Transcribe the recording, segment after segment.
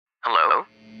Hello?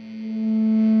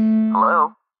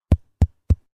 Hello?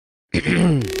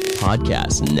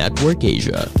 Podcast Network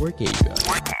Asia.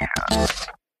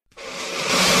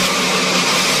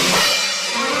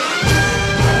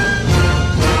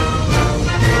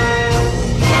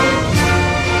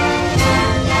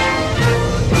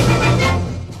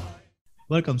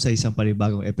 Welcome sa isang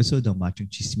panibagong episode ng Machong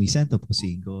Chismisan. Ito po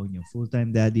si Ingo, yung full-time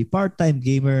daddy, part-time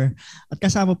gamer. At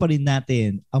kasama pa rin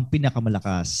natin ang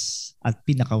pinakamalakas at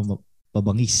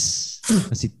pinakamabangis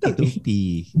na si Tito P.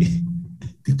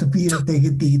 Tito P,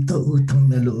 tito, utang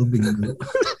na loob, Ingo.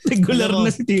 Regular na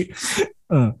si Tito.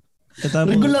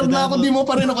 Regular na ako, di mo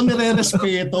pa rin ako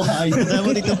nire-respeto. Tama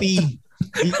mo, Tito P.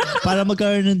 Para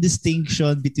magkaroon ng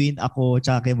distinction between ako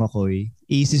at kay Makoy,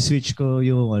 i-switch ko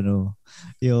yung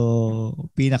yung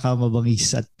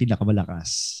pinakamabangis at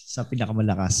pinakamalakas sa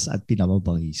pinakamalakas at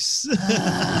pinakamabangis.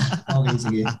 Okay,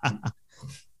 sige.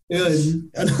 Yun,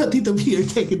 Tito P,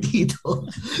 tito.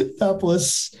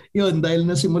 Tapos, yun, dahil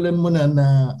nasimulan mo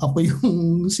na ako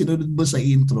yung sinunod mo sa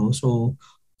intro, so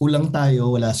kulang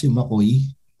tayo, wala si Makoy.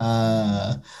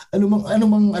 Ano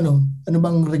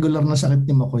bang regular na sakit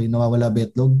ni Makoy? Nawawala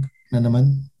betlog na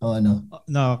naman? O ano?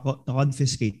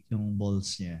 Na-confiscate yung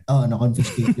balls niya. Oo,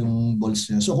 na-confiscate yung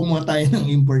balls niya. So kumuha tayo ng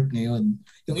import ngayon.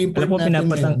 Yung import natin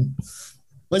ngayon.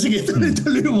 Sige,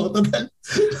 tuloy mo. Total.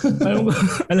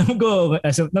 alam ko,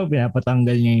 as of now,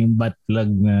 pinapatanggal niya yung butt plug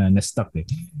na stock eh.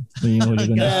 So, yung huli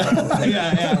ko na.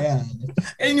 Yeah.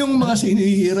 Ayun yung mga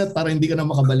sinihirat para hindi ka na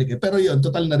makabalik eh. Pero yun,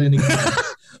 total narinig.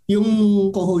 Yung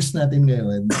co-host natin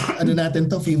ngayon,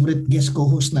 favorite guest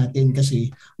co-host natin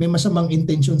kasi may masamang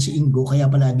intention si Ingo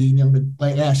kaya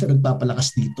siya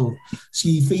nagpapalakas dito.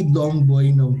 Si Fade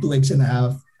Longboy ng 2 eggs and a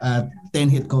half at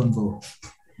 10 hit convo.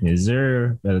 Yes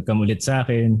sir, welcome ulit sa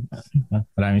akin.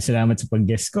 Maraming salamat sa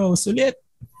pag-guest ko. Sulit!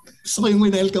 Gusto ko yung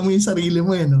winelcome mo yung sarili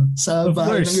mo no? Sa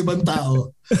bahay ng ibang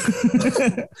tao.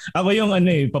 Ako yung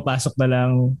papasok na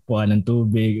lang, kuha ng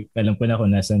tubig. Alam ko na kung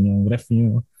nasan yung ref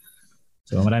nyo.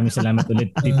 So maraming salamat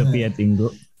ulit Tito P at Ingo.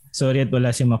 Sorry at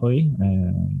wala si Makoy.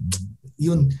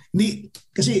 Yun. Hindi,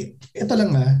 kasi ito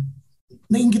lang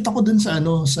nainggit ako dun sa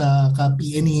sa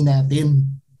ka-PNE natin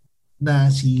na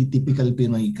si Typical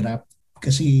Pinoy Crap.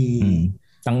 Kasi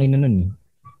tangin na nun.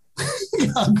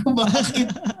 Gago, bakit?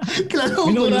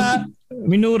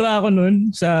 Minura ako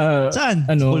nun sa saan?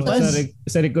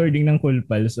 Sa recording ng Cool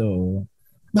Pal. So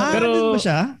pero ba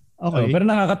siya? Okay. Pero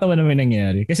nakakatawa naman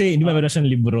nangyari. Kasi di ba meron siyang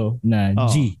libro na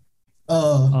G.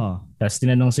 Tapos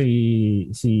tinanong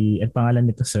si at pangalan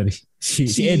nito, sorry. Si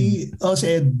Ed. Si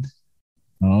Ed.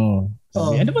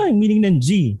 Sabi, ano ba yung meaning ng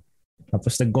G?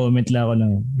 Tapos nag-comment lang ako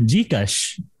ng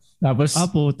Gcash. Tapos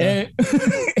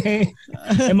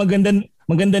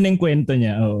maganda na yung kwento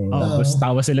niya. Tapos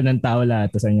tawa sila ng tawa lahat.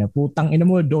 Tapos niya, putang ina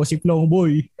mo, Dosip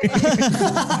Longboy.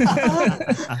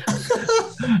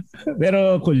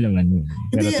 Pero cool naman yun.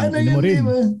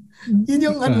 Yun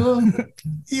yung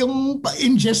yung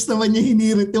pa-ingest naman niya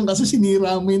hinirit yung kasi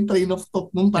sinira mo yung train of thought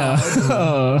ng tao.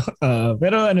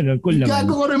 Pero cool naman.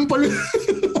 Gago ko rin pala.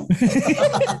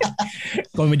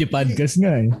 Comedy podcast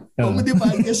nga eh. Comedy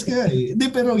podcast nga eh. Di,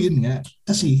 pero yun nga.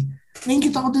 Kasi,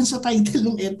 nakikita ko dun sa title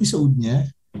ng episode niya,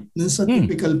 dun sa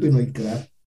Typical Pinoy Crap.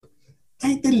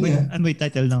 Title niya. Ano yung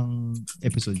title ng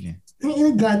episode niya?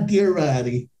 God tier,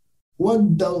 Rari. Huwag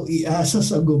daw iasa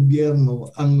sa gobyerno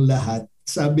ang lahat.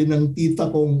 Sabi ng tita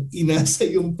kong inasa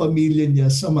yung pamilya niya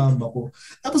sa mama ko.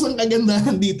 Tapos ang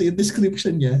kagandahan dito, yung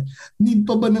description niya, need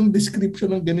pa ba ng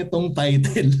description ng ganitong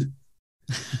title?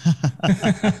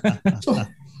 So,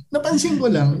 napansin ko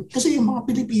lang, kasi yung mga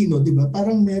Pilipino, di ba,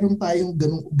 parang meron tayong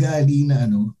ganung ugali na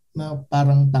na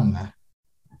parang tanga.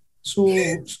 So,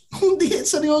 hindi,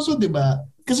 seryoso, di ba?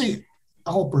 Kasi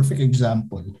ako, perfect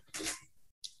example.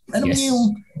 Alam mo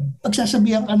yung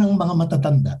pagsasabihan ka ng mga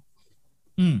matatanda,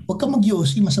 huwag ka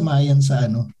mag-yosi, masama yan sa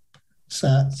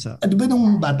di ba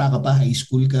nung bata ka pa, high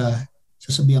school ka,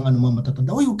 sasabihan ka ng mga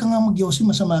matatanda, huwag ka nga mag-yosi,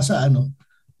 masama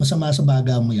sa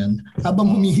baga mo yan, habang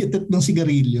humihitit ng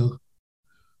sigarilyo.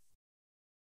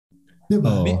 Di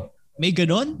ba? May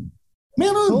ganon?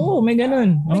 Meron. Oo, may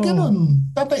ganon. May ganon.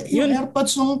 Yung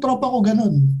AirPods ng tropa ko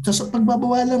ganon. Sa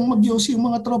pagbabawalang mag-yosi yung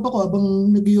mga tropa ko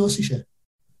habang nag-yosi siya.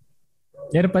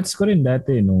 AirPods ko rin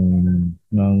dati nung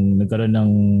nagkaroon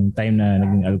ng time na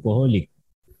naging alcoholic.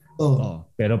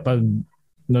 Pero pag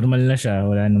normal na siya,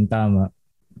 wala nang tama,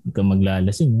 hindi ka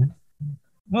maglalasing.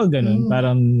 Ganun.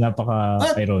 Parang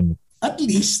napaka-ironic. At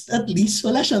least,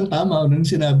 wala siyang tama nung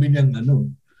sinabi niyang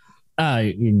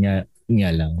Yun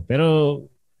nga lang. Pero,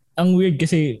 ang weird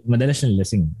kasi madalas siyang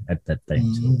lasing at that time.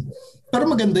 So. Pero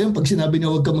maganda yung pag sinabi niya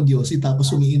huwag ka mag-yosi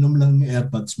tapos umiinom lang ng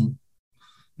AirPods mo.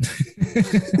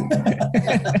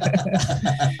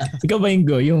 Ikaw ba,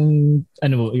 Ingo, yung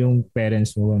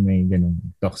parents mo ba may ganung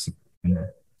toxic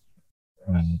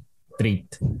trait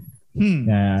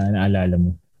na naalala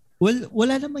mo? Well,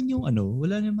 wala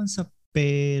naman sa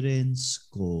parents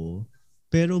ko.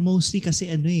 Pero mostly kasi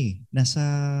nasa,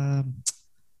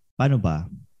 paano ba?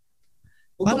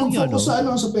 Huwag mo focus sa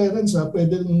parents ha.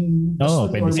 Pwede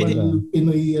normal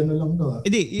Pinoy lang to ha.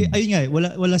 Hindi, ayun nga,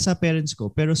 wala sa parents ko.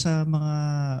 Pero sa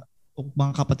mga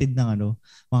kapatid ng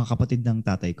mga kapatid ng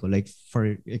tatay ko. Like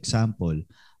for example,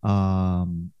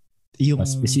 yung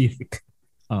specific.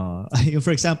 Yung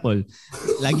for example,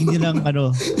 lagi nilang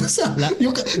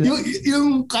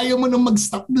yung kaya mo nang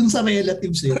mag-stop dun sa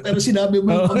relatives pero sinabi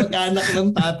mo yung kamag-anak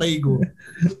ng tatay ko.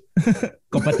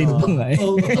 Kapatid mo nga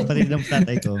kapatid ng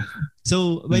tatay ko.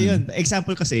 So, yun,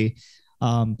 example kasi,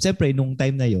 siyempre nung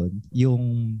time na yon,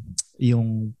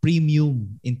 yung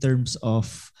premium in terms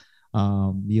of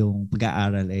yung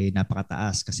pag-aaral ay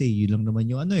napakataas kasi yun lang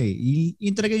naman yung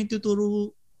yung talaga yung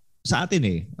tuturo sa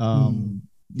atin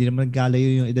hindi naman nagkalayo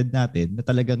yung edad natin na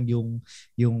talagang yung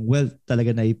wealth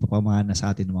talaga na ipapamana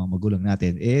sa atin ng mga magulang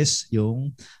natin is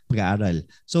yung pag-aaral.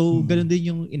 So, ganun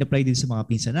din yung in-apply din sa mga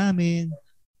pinsan namin.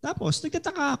 Tapos,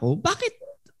 nagtataka ako, bakit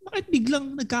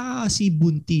biglang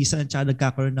nagkakasibuntisan at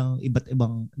nagkakaroon ng iba't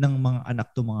ibang ng mga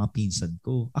anak to mga pinsan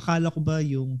ko? Akala ko ba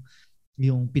yung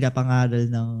pinapangaral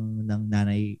ng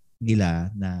nanay nila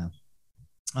na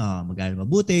mag-aaral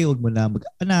mabuti, huwag mo na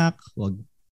mag-anak, huwag.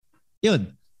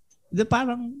 Yun.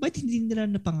 Parang, ba't hindi nila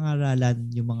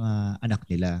napangaralan yung mga anak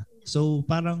nila? So,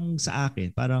 parang sa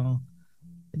akin, parang,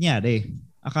 nangyari.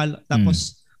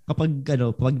 Tapos, kapag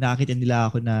nakakita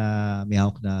nila ako na may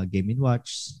hawak na Game &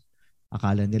 Watch,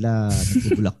 akala nila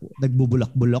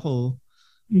nagbubulak-bulak ako.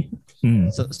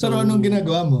 So, anong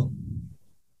ginagawa mo?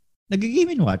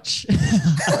 Nag-Game & Watch.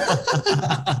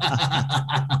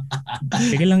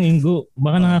 Teka lang, Ingo.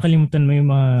 Baka nakakalimutan mo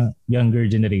yung mga younger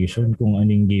generation kung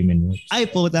anong Game & Watch. Ay,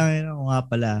 putang ina ko nga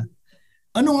pala.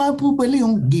 Ano nga po pala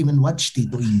yung Game & Watch,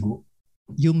 Tito Ingo?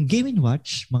 Yung Game &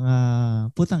 Watch, mga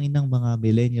putang inang mga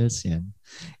millennials yan,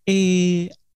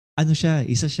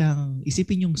 isa siyang,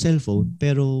 isipin yung cellphone,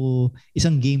 pero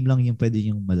isang game lang yung pwede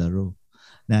yung malaro.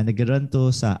 Na nag-run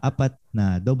to sa 4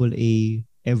 na AA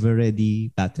ever-ready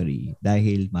battery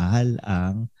dahil mahal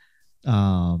ang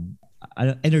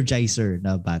energizer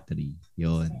na battery.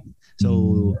 Yon.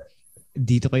 So,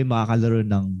 dito kayo makakalaro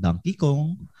ng Donkey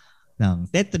Kong, ng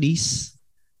Tetris.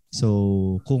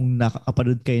 So, kung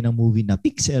nakapanood kayo ng movie na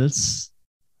Pixels,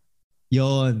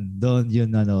 yan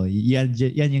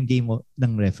yung game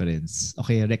ng reference.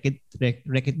 Okay, Wreck-It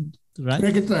Ralph.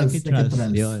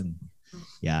 Yon.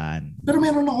 Yan. Pero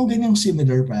meron akong ganyang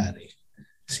similar, pare.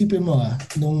 Isipin mo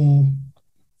nung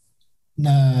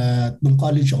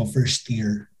college ako first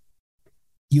year,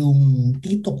 yung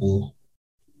tito ko,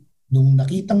 nung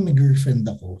nakitang may girlfriend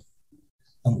ako,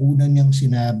 ang una niyang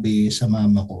sinabi sa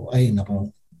mama ko, ay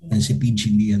nako, si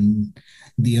PG hindi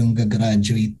yan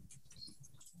gagraduate.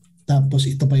 Tapos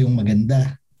ito pa yung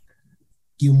maganda.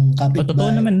 Yung kapitbahay.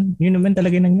 Totoo naman, yun naman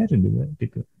talaga nangyari, di ba?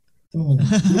 Tito.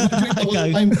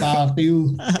 I'm fuck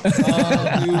you.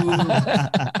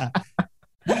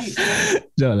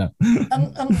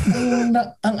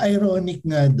 Ang ironic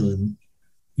nga doon,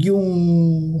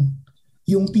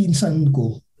 yung pinsan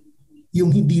ko,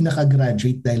 yung hindi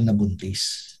nakagraduate dahil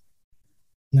nabuntis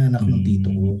na anak ng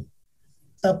tito ko.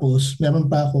 Tapos,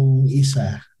 meron pa akong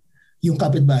isa, yung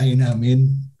kapitbahay namin.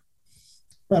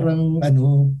 Parang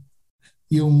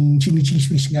yung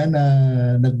chinichismis nga na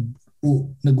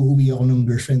nag-uuwi ako ng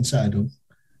girlfriend sa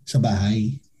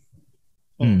bahay.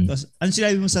 Tapos, ano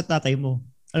sinabi mo sa tatay mo?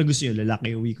 Ano gusto nyo?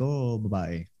 Lalaki uwi ko o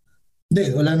babae? Hindi,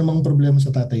 wala namang problema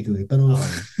sa tatay ko Pero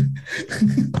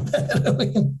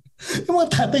yung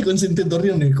mga tatay, konsentidor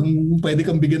yun Kung pwede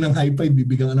kang bigyan ng high five,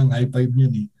 bibigyan ka ng high five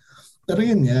yun Pero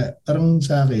yun nga, parang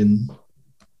sa akin,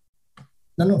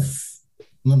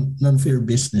 non-fair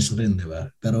business rin, di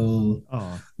ba? Pero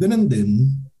ganun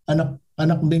din,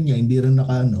 anak din niya, hindi rin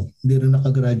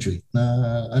naka-graduate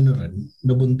na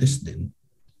nabuntis din.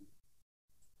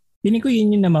 Piling ko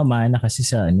yun yung namamana kasi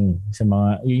sa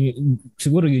mga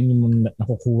siguro yun yung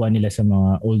nakukuha nila sa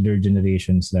mga older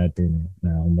generations natin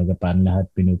na kumbaga parang lahat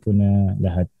pinupuna,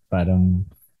 lahat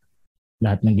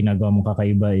ng ginagawa mong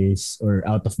kakaiba is or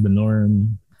out of the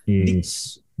norm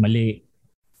is mali.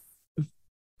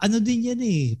 Ano din yan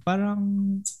parang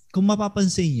kung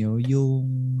mapapansin nyo yung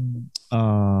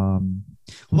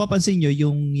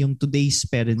today's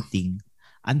parenting,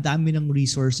 ang dami ng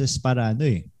resources para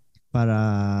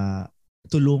para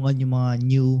tulungan yung mga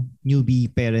newbie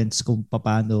parents kung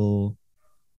paano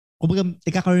kumbaga,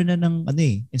 ikakaroon na ng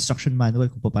instruction manual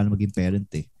kung paano maging parent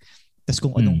eh. Tapos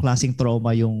kung anong klaseng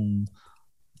trauma yung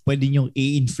pwede nyo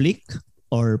i-inflict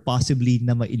or possibly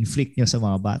na ma-inflict nyo sa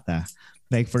mga bata.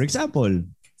 Like for example,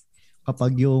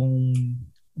 kapag yung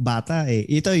bata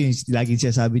ito yung laging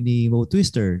sinasabi ni Mo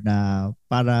Twister na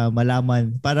para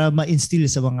malaman, para ma-instill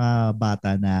sa mga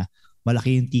bata na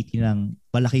malaki yung titi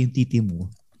mo.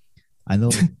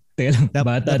 Teka lang,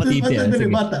 bata dapat, titi.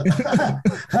 Bata.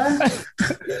 Ha?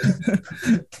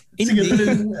 Sige,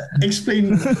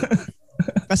 explain.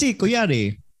 Kasi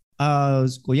kunyari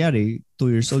 2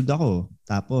 years old ako.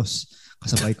 Tapos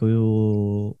kasabay ko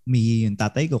umihi yung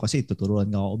tatay ko kasi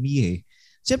tuturuan nga ako umihi.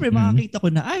 Siyempre, makakita ko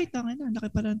na, ay, tangina,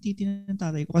 laki pala ang titi ng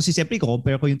tatay ko. Kasi siyempre,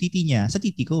 compare ko yung titi niya sa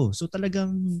titi ko. So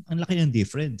talagang ang laki ng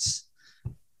difference.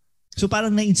 So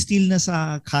parang na-instill na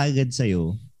sa kagad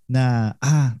sa'yo na,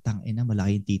 tangina,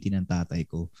 malaki yung titi ng tatay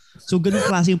ko. So ganun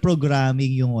klaseng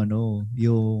programming yung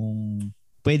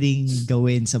pwedeng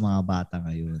gawin sa mga bata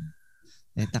ngayon.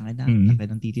 Tangina, laki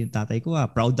ng titi ng tatay ko.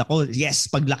 Proud ako. Yes,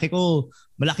 paglaki ko,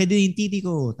 malaki din yung titi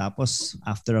ko. Tapos,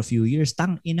 after a few years,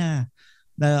 tangina,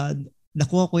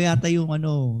 nakuha ko yata yung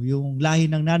lahi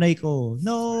ng nanay ko.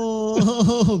 No!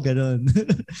 Ganon.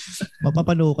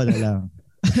 Mapapano ka na lang.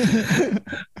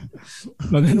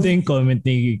 Maganda yung comment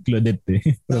ni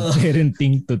Claudette From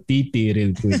parenting to titi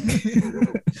real quick.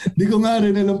 Di ko nga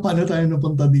rin alam paano tayo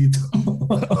napunta dito.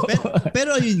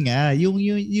 pero yun nga, yung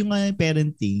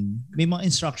parenting, may mga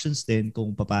instructions din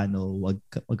kung paano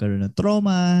magkaroon ng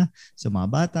trauma sa mga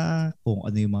bata, kung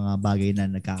ano yung mga bagay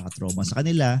na nagkakatrauma sa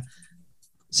kanila.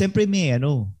 Siyempre may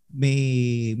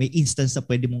instance na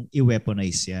pwede mong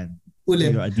i-weaponize yan.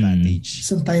 Ulit, your advantage.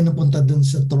 Saan tayo napunta dun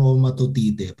sa trauma to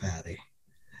tite, pare?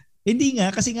 Hindi nga,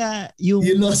 kasi nga yung...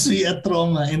 You lost me at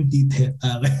trauma and tite,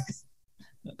 pare.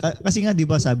 Kasi nga, di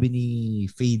ba sabi ni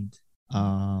Fade,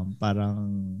 parang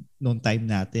noong time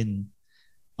natin,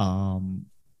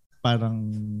 parang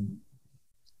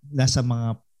nasa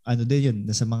mga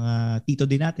nasa mga tito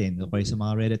din natin o sa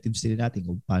mga relatives din natin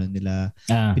kung paano nila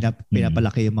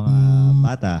pinapalaki yung mga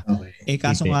bata. Okay.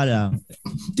 Kaso nga lang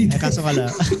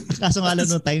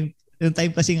noong time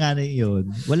kasi nga na yun,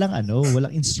 walang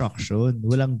instruction,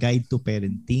 walang guide to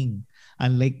parenting.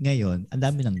 Unlike ngayon, ang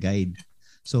dami ng guide.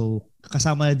 So,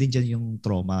 kasama na din dyan yung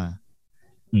trauma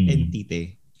and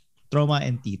tite. Trauma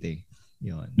and tite.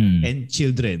 Yun. And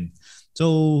children.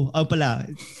 So,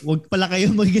 wag pala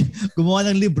kayo gumawa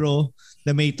ng libro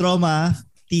na may trauma,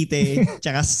 tite,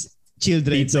 tsaka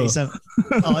children tito. Sa isang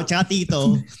tsaka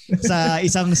tito sa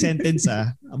isang sentence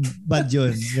bad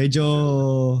yun. Medyo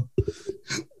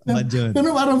bad yun.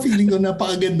 Pero parang feeling ko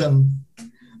napakagandang.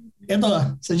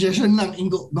 Ito suggestion lang,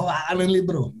 Ingo, gawa ka ng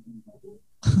libro.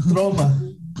 Trauma,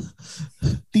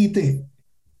 tite,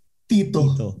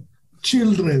 tito.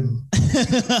 Children.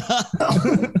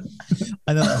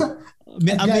 A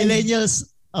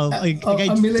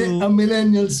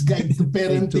millennial's guide to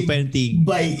parenting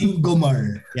by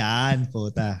Ingomar. Yan,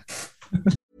 puta.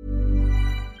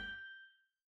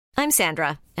 I'm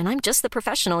Sandra, and I'm just the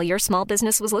professional your small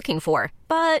business was looking for.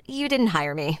 But you didn't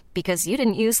hire me because you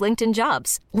didn't use LinkedIn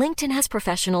Jobs. LinkedIn has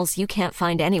professionals you can't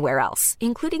find anywhere else,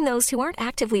 including those who aren't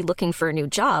actively looking for a new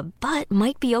job, but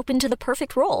might be open to the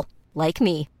perfect role, like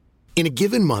me. In a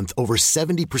given month, over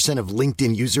 70% of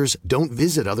LinkedIn users don't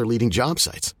visit other leading job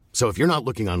sites. So if you're not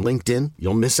looking on LinkedIn,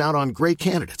 you'll miss out on great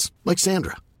candidates like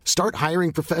Sandra. Start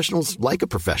hiring professionals like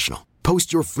a professional.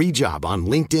 Post your free job on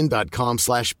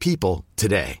linkedin.com/people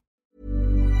today.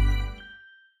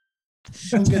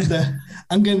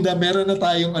 Ang ganda. Meron na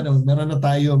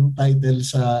tayong title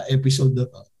sa episode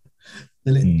na to.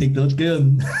 Dali, take note ko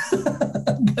yun.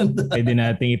 Pwede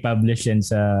nating i-publish yan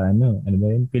sa ano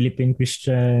ba yun? Philippine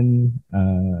Christian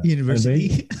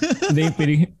University.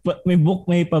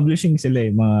 May publishing sila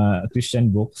mga Christian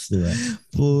books, di ba?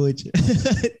 Puch.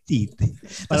 Tite.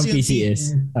 Parang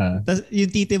PCS. Tapos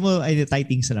yung tite mo ay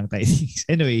titings lang.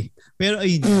 Anyway, pero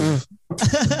ayun.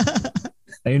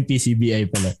 Ayun PCBI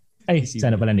pala. Ay, PCBI.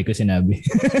 Sana pala hindi ko sinabi.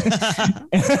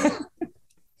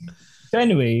 So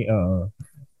anyway,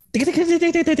 okay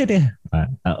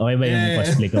ba yung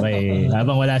cosplay ko kay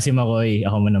habang wala si Makoy,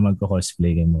 ako man na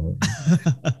magko-cosplay kay Makoy.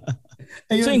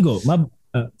 So Ingo,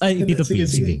 Tito P.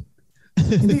 Sige.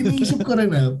 Hindi, naisip ko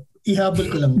rin ihabol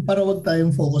ko lang para wag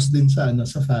tayong focus din sa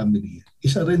sa family.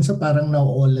 Isa rin sa parang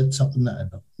nauulat sa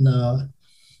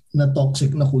na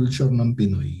toxic na culture ng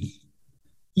Pinoy.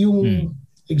 Yung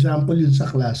example yun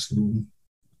sa classroom.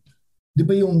 'Di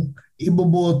ba yung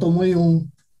iboboto mo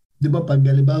yung 'di ba pag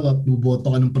halimbawa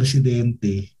boboto ka ng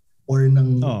presidente or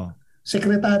ng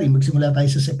secretary, magsimula tayo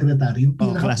sa secretary, yung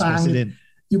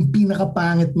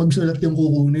pinakapangit magsulat yung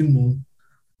kukunin mo.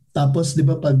 Tapos 'di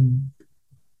ba pag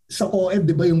sa co-ed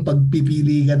 'di ba yung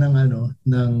pagpipili ka ng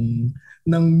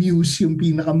ng muse yung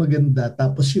pinakamaganda,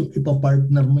 tapos yung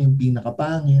ipa-partner mo yung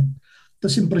pinakapangit.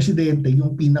 Tapos yung presidente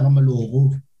yung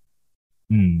pinakamaloko.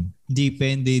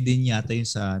 Depende din yata yung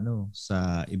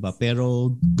sa iba,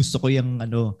 pero gusto ko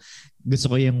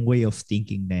yung way of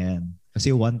thinking na yan.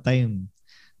 Kasi one time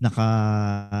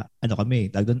kami,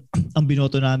 ang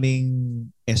binoto naming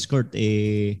escort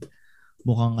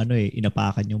mukhang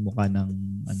inapakan yung mukha ng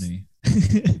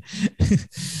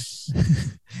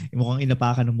mukhang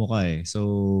inapakan ng mukha eh.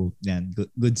 So, yan,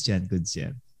 goods yan.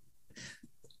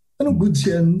 Anong goods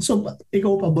yan? So,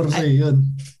 ikaw pabor sa'yo yun?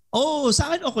 Sa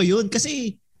akin okay yun.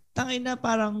 Kasi, tangin na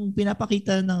parang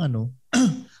pinapakita ng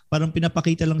parang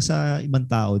pinapakita lang sa ibang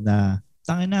tao na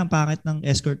tangin na, ang pangit ng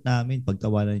escort namin,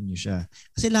 pagtawanan nyo siya.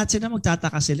 Kasi lahat sila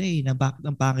magtataka sila na bakit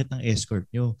ang pangit ng escort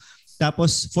nyo.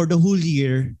 Tapos, for the whole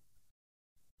year,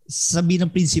 sabi ng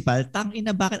principal, tangin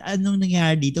na bakit anong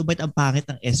nangyari dito? Bakit ang pangit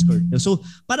ng escort nyo? So,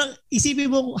 parang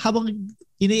isipin mo habang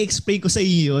ini-explain ko sa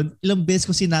iyo yun, ilang beses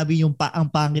ko sinabi yung ang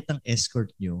pangit ng escort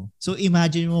nyo. So,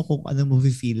 imagine mo kung ano mo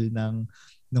feel ng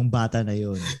bata na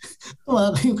yun.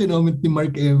 Wala yung kinoment ni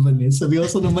Mark Evan eh.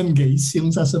 Seryoso naman guys, yung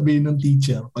sasabihin ng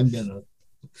teacher pag gano'n.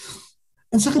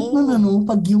 Ang sakit nun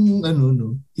pag yung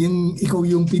yung ikaw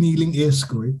yung piniling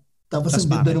escort, tapos ang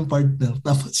ganda ng partner,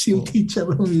 tapos yung teacher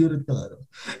ang umirit na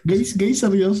Guys,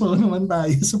 seryoso naman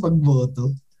tayo sa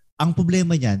pagboto. Ang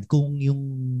problema niyan, kung yung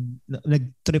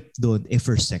nag-trip doon,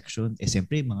 first section,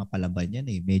 siyempre mga palaban yan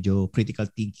medyo critical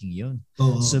thinking yun.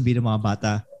 Sabi ng mga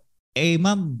bata,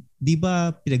 ma'am, di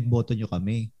ba pinagboto nyo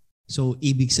kami? So,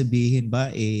 ibig sabihin ba,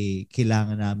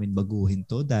 kailangan namin baguhin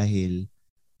to dahil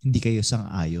hindi kayo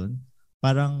sang-ayon?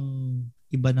 Parang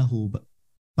iba na ho ba?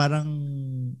 Parang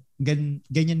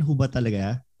ganyan ho ba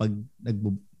talaga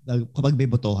kapag may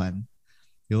botohan?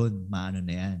 Yun, maano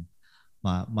na yan.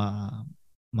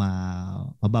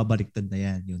 Mababaliktad na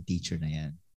yan yung teacher na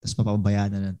yan. Tapos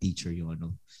mapabayaan na ng teacher yung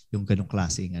ganong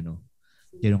klaseng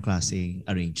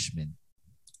arrangement.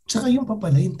 Saka yung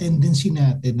yung tendency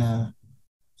natin na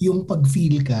yung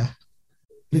pag-feel ka,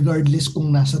 regardless kung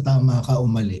nasa tama ka o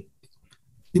mali.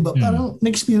 Diba? Parang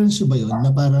na-experience ba yun na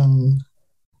parang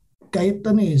kahit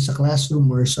sa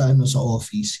classroom or sa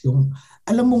office, yung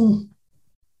alam mong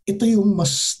ito yung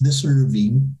mas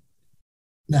deserving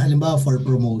na halimbawa for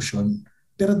promotion,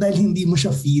 pero dahil hindi mo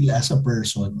siya feel as a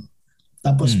person,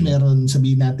 tapos meron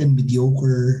sabihin natin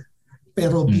mediocre,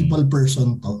 pero people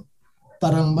person to,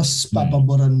 parang mas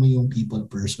papaboran mo yung people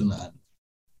person na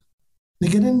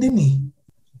ganun din eh.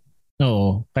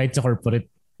 Oo, kahit sa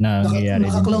corporate na nangyayari.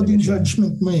 Naka-cloud in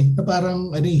judgment mo na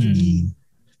parang hindi.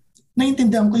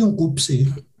 Naiintindihan ko yung coops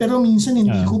pero minsan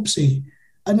hindi coops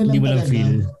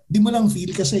Di mo lang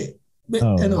feel kasi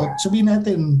sabihin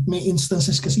natin may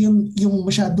instances kasi yung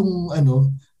masyadong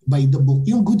by the book,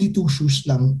 yung goody two shoes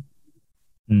lang.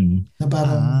 Na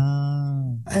parang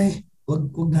wag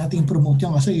nating promote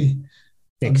yan kasi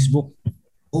textbook.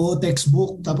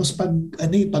 Textbook. Tapos pag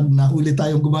nahuli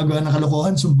tayong gumagawa ng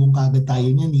kalokohan, sumbong kagad tayo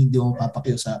niyan, hindi mo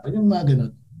papakiusapan. Yung mga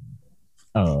ganun.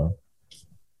 Oo.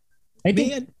 I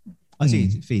think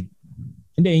Fade.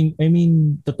 Hindi, I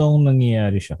mean, totoong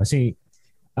nangyayari siya. Kasi,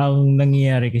 ang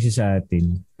nangyayari kasi sa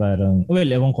atin, parang,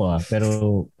 ewan ko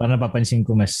pero parang napapansin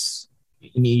ko mas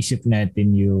iniisip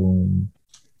natin yung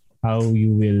how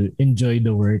you will enjoy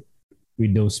the work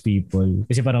with those people.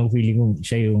 Kasi parang feeling ko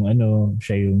siya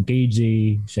yung KJ,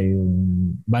 siya yung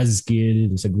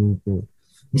buzzkill sa grupo.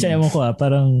 Kasi ewan ko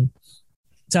parang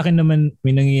sa akin naman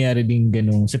may nangyayari din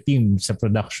ganun sa team, sa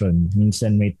production.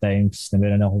 Minsan may times na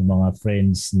meron akong mga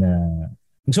friends na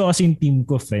gusto kasi yung team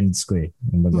ko, friends ko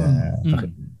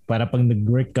para pag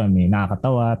nag-work kami,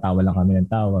 nakakatawa, tawa lang kami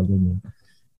ng tawa, ganyan.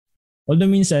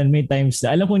 Although minsan may times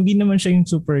na alam ko hindi naman siya yung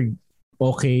super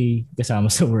okay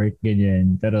kasama sa work,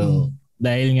 ganyan. Pero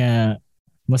dahil nga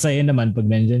masaya naman pag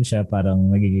nandyan siya, parang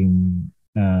nagiging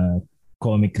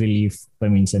comic relief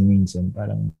paminsan-minsan.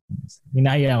 Parang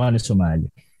hinahayaan ko na sumali.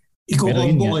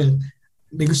 Iko-combo ko yun.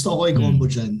 May gusto ko i-combo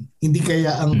dyan. Hindi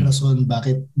kaya ang rason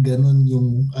bakit ganun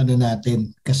yung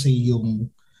natin kasi yung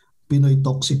Pinoy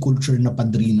toxic culture na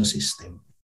padrino system.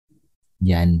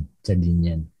 Yan. Sa din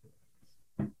yan.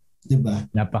 Diba?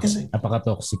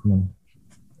 Napaka-toxic nun.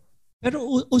 Pero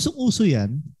usong-uso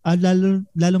yan,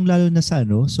 lalong-lalo na sa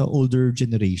older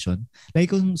generation. Lagi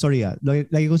kong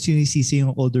sinisisi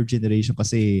yung older generation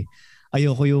kasi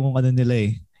ayoko yung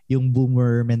nila yung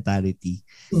boomer mentality.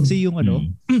 Kasi yung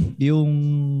yung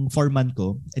foreman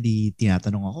ko, edi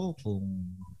tinatanong ako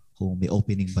kung may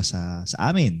opening ba sa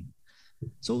amin.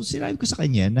 So sinabi ko sa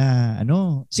kanya na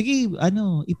sige,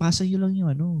 ipasa niyo lang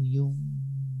yung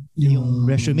yung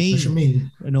resume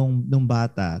nung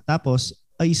bata. Tapos,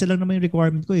 ay isa lang naman yung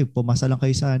requirement ko pumasa lang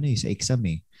kayo sa sa exam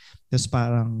Tapos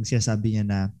parang sinasabi niya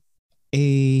na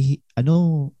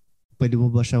pwede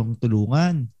mo ba siyang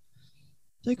tulungan?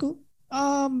 Sabi ko,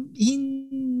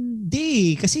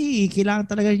 hindi kasi kailangan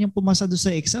talaga niyang pumasa doon sa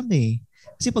exam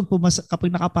Kasi kapag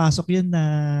nakapasok yan na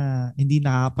hindi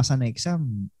nakakapasa na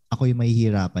exam, ako yung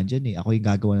mahihirapan dyan Ako yung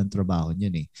gagawa ng trabaho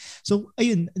niyan So,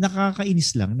 ayun,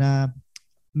 nakakainis lang na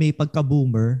may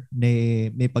pagka-boomer,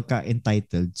 may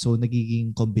pagka-entitled. So,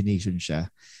 nagiging combination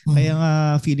siya. Kaya nga,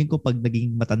 feeling ko pag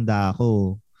naging matanda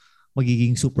ako,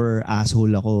 magiging super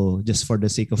asshole ako just for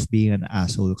the sake of being an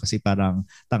asshole. Kasi parang,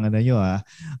 tanga na nyo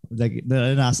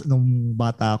nung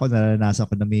bata ako,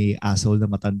 naranasan ko na may asshole na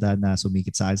matanda na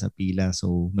sumikit sa akin sa pila.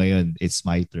 So, ngayon, it's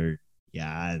my turn.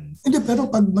 Yan. Hindi,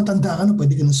 pero pag matanda ka na,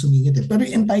 pwede ka na sumingit Pero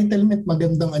yung entitlement,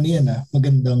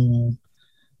 magandang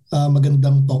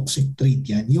magandang toxic trait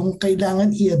yan. Yung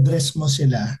kailangan i-address mo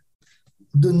sila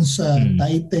dun sa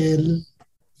title.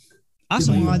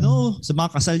 Sa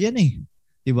mga kasal yan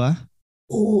Diba?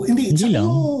 Oo,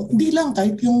 hindi lang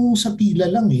kahit yung sa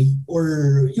pila lang or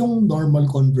yung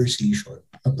normal conversation.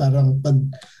 Na parang pag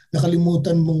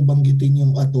nakalimutan mong banggitin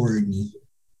yung attorney,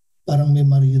 parang may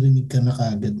maririnig ka na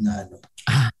kagad na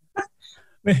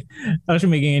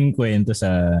Actually, may ganyan kwento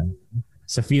sa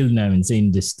field namin, sa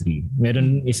industry.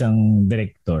 Meron isang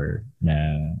director na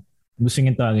gusto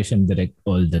niya tawagin siyang direct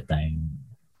all the time.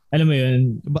 Alam mo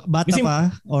yun? Bata kasi,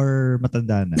 pa or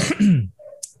matanda na?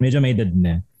 Medyo may edad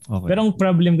na. Okay. Pero ang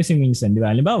problem kasi minsan, di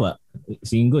ba? Halimbawa,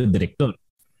 single director.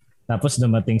 Tapos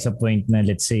dumating sa point na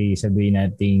let's say, sabihin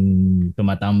natin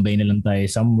tumatambay na lang tayo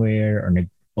somewhere or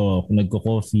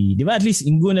nagko-coffee. Di ba? At least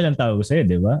Ingo na lang tawag ko sa'yo,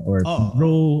 di ba? Or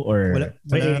bro or...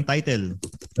 Wala ng title.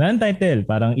 Wala ng title.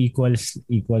 Parang equal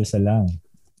sa lang.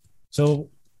 So,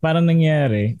 parang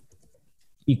nangyari,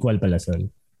 equal pala,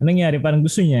 sorry. Ang nangyari, parang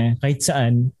gusto niya, kahit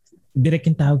saan, direct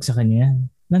yung tawag sa kanya.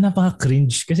 Na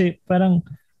napaka-cringe. Kasi parang,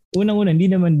 unang-una, hindi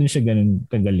naman dun siya ganun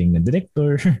kagaling na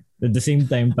director. At the same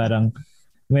time, parang,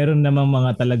 meron namang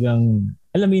mga talagang,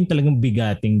 alam mo yun, talagang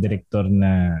bigating director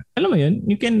na, alam mo yun,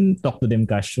 you can talk to them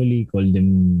casually, call them,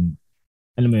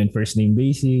 alam mo yun, first name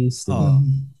basis,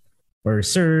 or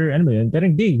sir, alam mo yun. Pero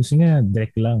hindi, gusto niya,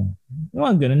 direct lang. Yung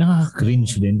mga ganun,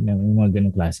 nakaka-cringe din yung mga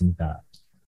ganun klaseng tao.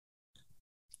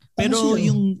 Pero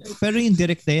yung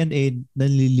direct na yan,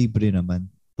 nalilibre naman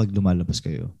pag lumalabas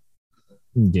kayo.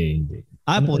 Hindi.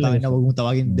 Puta na, wag mong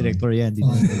tawagin director yan.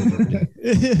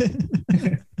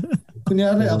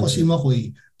 Kunyari ako si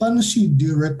Makoy, paano si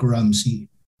Derek Ramsey?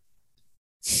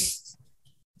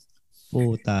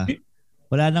 Puta.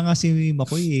 Wala na nga si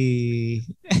Makoy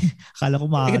Akala ko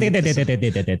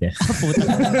Puta.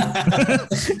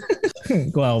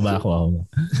 Kuha ko ba?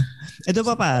 Ito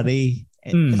pa pare.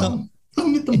 Itong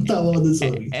tawa ko dun,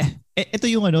 sorry. Ito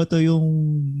yung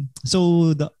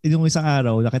yung isang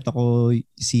araw nakita ko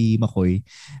si Makoy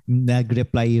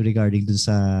nag-reply regarding dun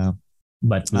sa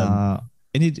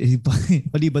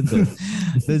maliban doon.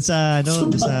 Doon sa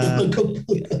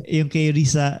yung kay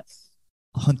Risa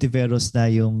Hontiveros na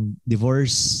yung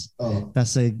divorce.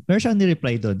 Tapos meron siyang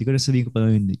ni-reply doon. Di ko na sabihin ko pa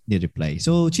yung ni-reply.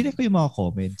 So, chinek ko yung mga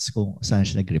comments kung saan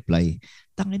siya nag-reply.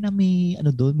 Tangina may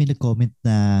may nag-comment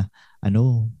na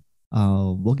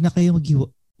wag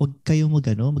kayong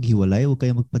maghiwalay, wag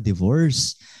kayong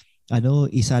magpa-divorce.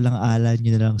 Isa lang ala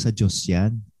niyo na lang sa Diyos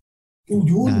yan.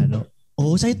 Yun.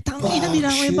 Sa'yo, tangina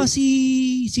nilangoy pa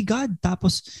si God.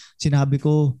 Tapos, sinabi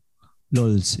ko,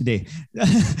 lols. Hindi.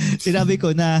 Sinabi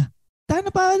ko na,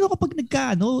 paano kapag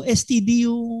STD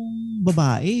yung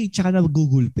babae, tsaka na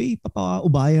Google Pay,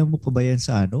 papaubayan mo pa ba yan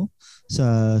sa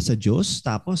Diyos?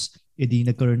 Tapos,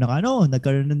 nagkaroon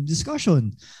ng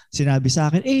discussion. Sinabi sa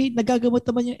akin, nagagamot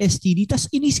naman yung STD. Tapos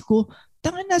inisip ko,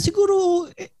 tangina siguro,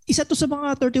 isa to sa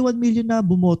mga 31 million na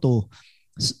bumoto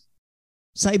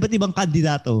sa iba't ibang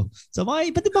kandidato. Sa mga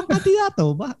iba't ibang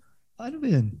kandidato. Ano ba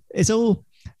yun? So,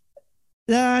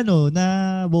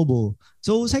 na bobo.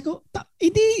 So, sabi ko,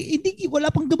 hindi, wala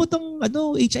pang gamot ng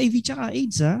HIV tsaka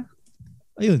AIDS, ha?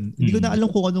 Ayun, hindi ko na alam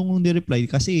kung anong ni-reply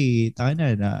kasi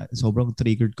na sobrang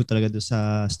triggered ko talaga doon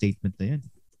sa statement na yan.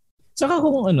 Saka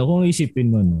kung isipin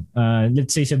mo,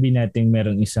 let's say sabihin natin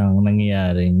merong isang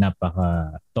nangyayaring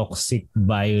napaka-toxic,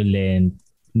 violent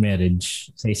marriage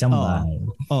sa isang bahay.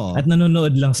 At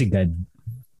nanonood lang si God.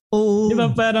 Di ba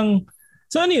parang,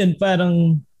 so ano yun,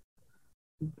 parang,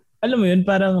 alam mo yun,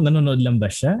 parang nanonood lang ba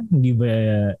siya? Hindi ba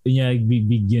niya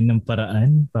bibigyan ng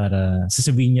paraan para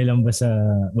sasabihin niya lang ba sa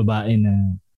babae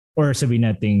na, or sabihin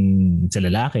natin sa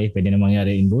lalaki, pwede na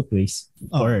mangyari in both ways,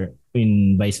 or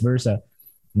in vice versa,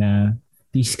 na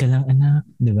please ka lang anak,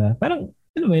 di ba? Parang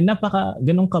alam mo yun,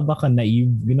 ganun ka ba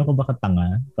ka-naive, ganun ka ba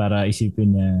ka-tanga para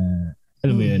isipin na,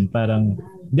 alam mo yun, parang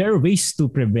there are ways to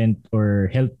prevent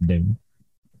or help them.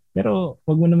 Pero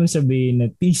wag mo naman sabihin na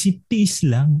tiis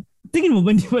lang. Tingin mo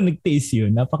ba hindi ba nagtiis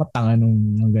yun? Napakatanga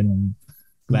nung ganung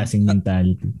klaseng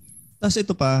mentality. Tapos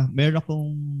ito pa, meron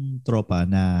akong tropa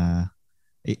na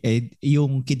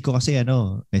yung kid ko kasi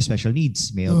may special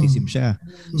needs, may autism siya.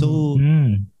 So,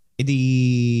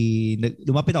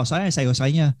 lumapit ako sa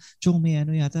kanya, Chong, may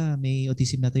may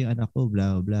autism na yung anak ko,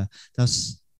 blah, blah.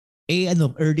 Tapos,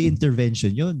 early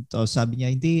intervention yun. Tapos sabi niya,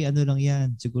 hindi, lang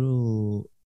yan. Siguro,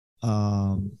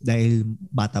 dahil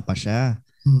bata pa siya.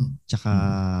 Tsaka,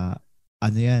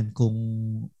 yan, kung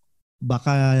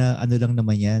baka lang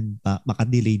naman yan, baka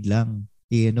delayed lang.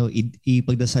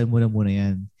 Ipagdasal mo na muna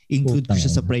yan. Include ko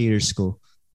siya sa prayers ko.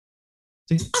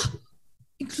 So,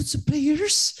 include sa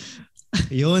prayers?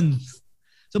 Yun.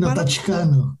 So, na-touch ka,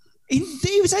 no?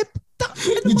 Hindi. Sabi,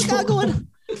 ano magagawa na?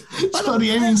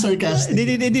 Sorry, I mean sarcastic.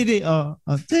 Hindi.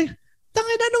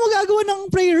 Tangin na, ano magagawa ng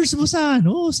prayers mo sa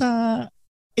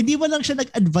hindi mo lang siya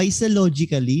nag-advise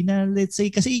logically na let's say,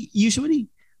 kasi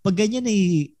usually, pag ganyan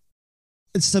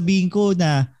sabihin ko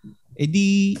na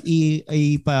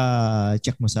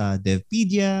pa-check mo sa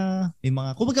DevPedia, may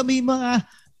mga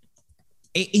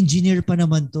engineer pa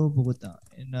naman to, puta.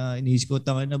 Iniisip ko,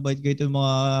 tangin na ba kayo itong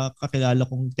mga kakilala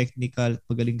kong technical at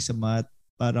pagaling sa math,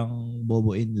 parang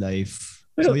bobo in life.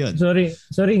 Pero, so yun. Sorry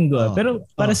Ingo. Pero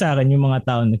para sa akin, yung mga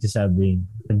tao nagsasabing,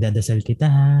 pagdadasal kita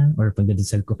or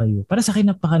pagdadasal ko kayo, para sa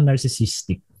akin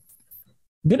napaka-narcissistic.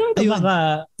 Ganun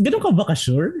ka ba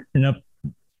ka-sure na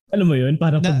alam mo yun,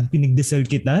 parang pag pinigdasal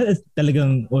kita,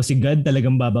 talagang, si God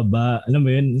talagang bababa. Alam mo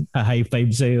yun, high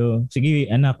five sa'yo. Sige,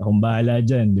 anak, akong bahala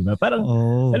dyan. Di ba? Parang,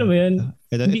 alam mo yun.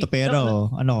 Ito pera,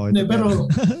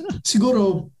 pero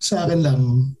siguro sa akin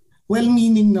lang,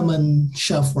 well-meaning naman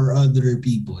siya for other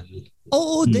people.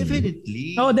 Oo,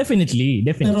 definitely. Oo, definitely.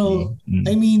 Pero,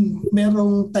 I mean,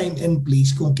 merong time and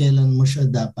place kung kailan mo siya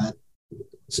dapat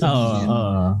sabihin.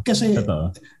 Kasi,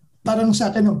 parang sa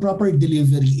akin, ang proper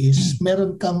delivery is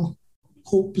meron kang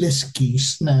hopeless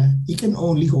case na you can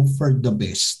only hope for the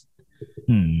best.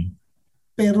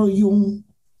 Pero yung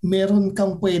meron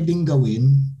kang pwedeng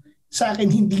gawin, sa akin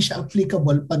hindi siya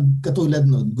applicable pag katulad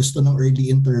nun, gusto ng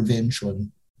early intervention.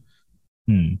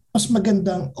 Mas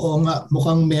magandang,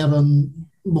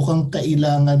 mukhang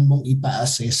kailangan mong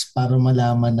ipa-assess para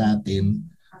malaman natin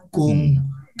kung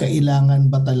kailangan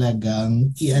ba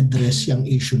talagang i-address yung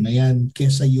issue na yan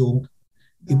kesa yung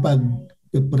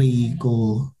ipag-pray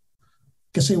ko.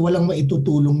 Kasi walang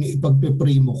maitutulong yung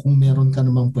ipag-pray mo kung meron ka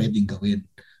namang pwedeng gawin.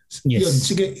 Yes. Yun,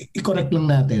 sige, i-correct lang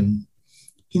natin.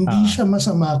 Hindi siya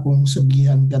masama kung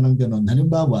sabihan ka ng gano'n.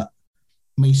 Halimbawa,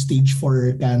 may stage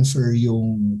 4 cancer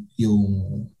yung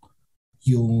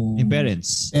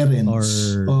parents or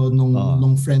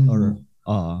nung friend mo.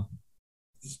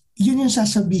 Yun yung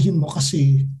sasabihin mo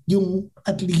kasi yung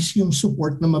at least yung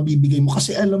support na mabibigay mo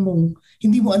kasi alam mong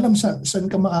hindi mo alam saan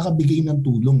ka makakabigay ng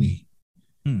tulong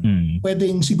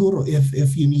Pwedeng siguro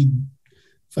if you need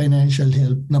financial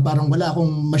help na parang wala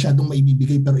akong masyadong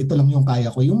maibibigay pero ito lang yung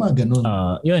kaya ko, yung mga ganun.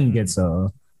 Yun gets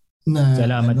na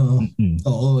salamat.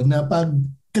 Oo, na pag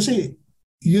kasi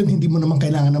yun hindi mo naman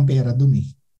kailangan ng pera dun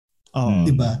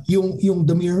 'di ba? Yung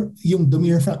the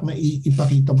mere fact na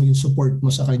ipakita mo yung support mo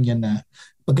sa kanya na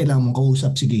pag kailangan mong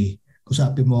kausap, sige,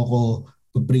 kusapin mo ako,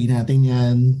 pag-pray natin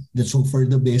yan, let's hope for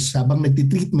the best. Habang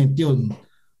nagti-treatment yun,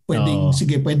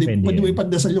 pwede mo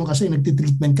ipagdasal yung kasi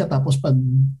nagti-treatment ka tapos pag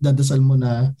dadasal mo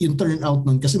na, yung turn out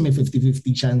nun kasi may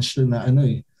 50-50 chance na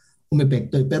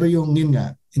umepekto. Pero yung yun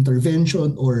nga,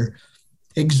 intervention or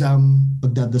exam,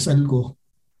 pagdadasal ko,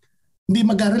 hindi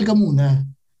mag-aral ka muna.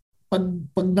 Pag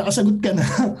nakasagot ka na,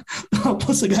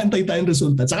 tapos naghahantay tayong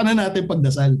resulta, saka na natin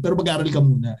pagdasal, pero mag-aral ka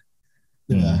muna.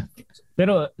 Diba?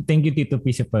 Pero thank you Tito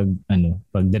P sa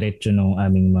pagdiretso ng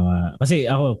aming mga, kasi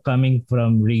ako coming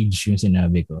from rage yung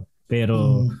sinabi ko.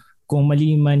 Pero kung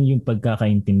mali man yung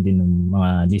pagkakaintindi ng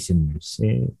mga listeners,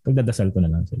 pagdadasal ko na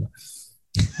lang sila.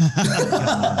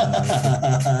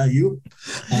 Ayup.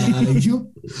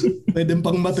 Pwede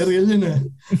pang material yun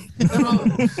Pero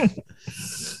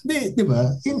di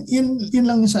ba? Yun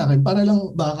lang sa akin. Para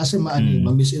lang baka kasi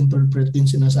ma-misinterpret yung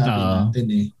sinasabi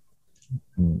natin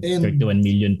And 31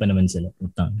 million pa naman sila.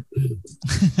 Utang.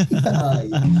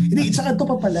 Hindi, saka ito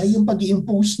pa pala yung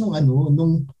pag-i-impose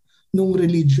nung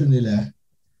religion nila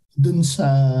dun sa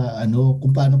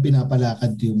kung paano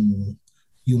pinapalakad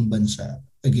yung bansa.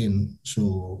 Again,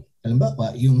 so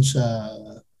halimbawa yung sa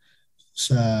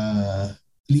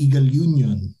legal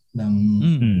union ng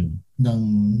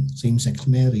same-sex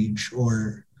marriage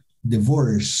or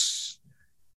divorce.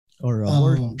 Or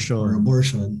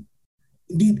abortion.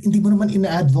 Hindi mo naman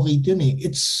ina-advocate yun eh.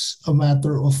 It's a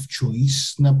matter of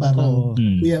choice na parang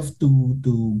we have to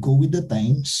go with the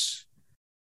times,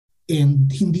 and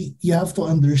you have to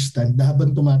understand na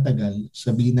habang tumatagal,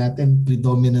 sabihin natin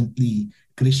predominantly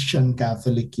Christian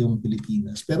Catholic yung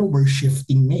Pilipinas, pero we're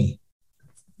shifting na eh.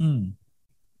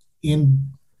 And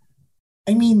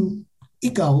I mean,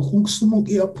 ikaw kung gusto mong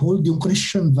i-uphold yung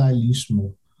Christian values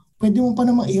mo, pwede mo pa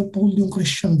naman i-uphold yung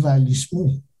Christian values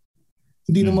mo eh.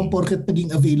 Hindi naman porket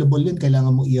naging available yan,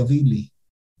 kailangan mo i-avail eh.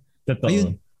 Totoo.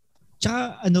 Ayun.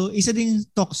 Tsaka isa ding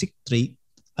toxic trait,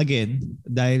 again,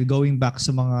 dahil going back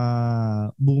sa mga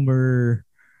boomer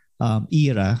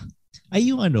era,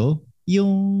 ay yung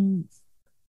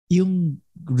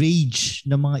rage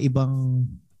ng mga ibang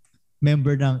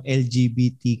member ng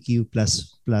LGBTQ++.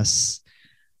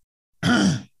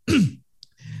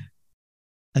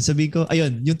 At sabihin ko,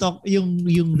 ayun,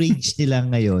 yung rage nila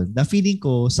ngayon, na feeling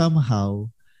ko somehow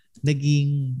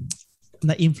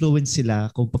na-influence sila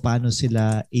kung paano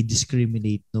sila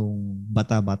i-discriminate nung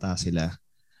bata-bata sila.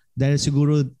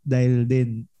 Dahil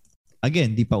din,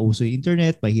 again, di pa uso yung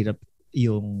internet, mahirap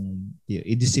yung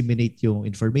i-disseminate yung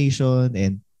information,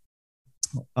 and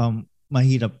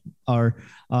mahirap or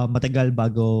matagal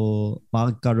bago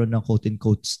magkaroon ng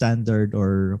quote-unquote standard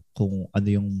or kung ano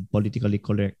yung politically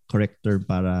correct term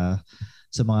para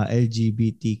sa mga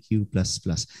LGBTQ++.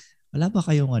 Wala ba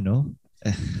kayong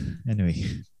anyway.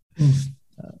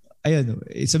 Ayun,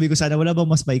 sabi ko sana wala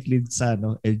bang mas maikli sa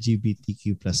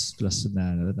LGBTQ++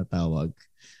 na natawag.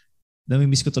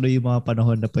 Namimiss ko tuloy yung mga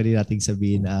panahon na pwede nating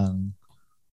sabihin ang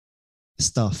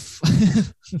stuff.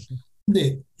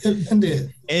 Hindi.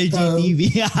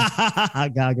 LGTV.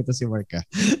 Gago to si Mark.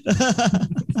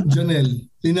 Jonel,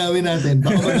 linawin natin.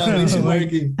 Baka madami si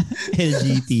Mark.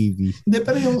 LGTV. Hindi,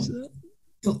 pero yun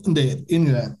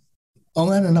nga. O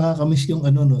nga na, nakakamiss yung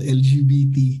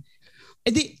LGBT.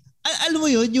 Alam mo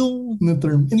yun, yung... No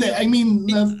term. Hindi, I mean,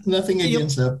 nothing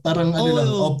against that. Parang lang,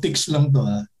 optics lang to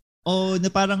na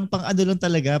parang pang lang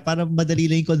talaga, parang madali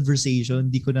lang yung conversation.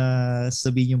 Hindi ko na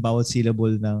sabihin yung bawat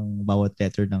syllable ng bawat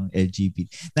letter ng LGBT.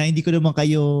 Na hindi ko naman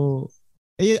kayo,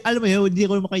 alam mo yun, hindi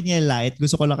ko naman kayo nilalait.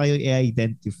 Gusto ko lang kayo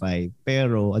i-identify.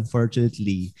 Pero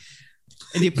unfortunately,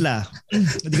 hindi pala.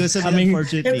 Hindi ko sabihin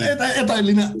unfortunately.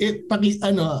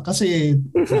 Kasi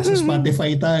sa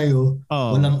Spotify tayo,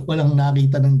 walang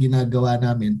nakita ng ginagawa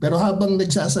namin. Pero habang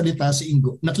nagsasalita si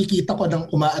Ingo, nakikita ko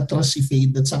nang umaatras si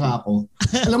Fade at saka ako.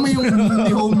 Alam mo yung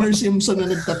ni Homer Simpson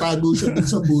na nagtatago siya dun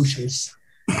sa bushes.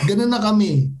 Ganun na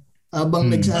kami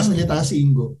habang nagsasalita si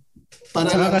Ingo.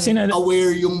 Para kasi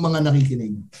aware yung mga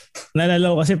nakikinig.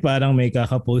 Nalala ko kasi parang may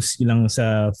kakapost lang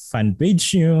sa fan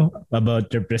page nyo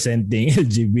about representing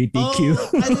LGBTQ.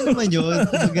 Ano naman yun?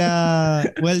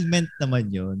 Well-meant naman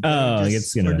yun.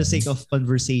 For the sake of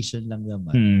conversation lang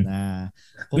naman. Na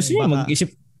gusto nyo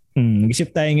mag-isip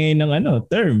tayo ngayon ng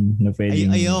term na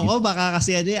pwedeng... Ayoko, baka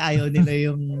kasi ayaw nila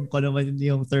yung kung naman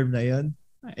yung term na yun.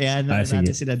 Ayan natin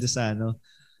sila doon sa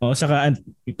saka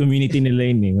community nila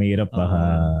yun eh. Mahirap baka...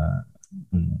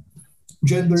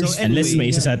 Gender unless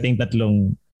may isa sa ating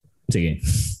tatlong sige.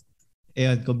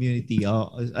 Ayun, community.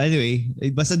 Anyway,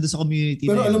 basta doon sa community.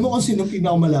 Pero alam mo kung sino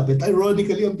pinakamalapit?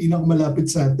 Ironically, ang pinakamalapit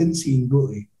sa atin,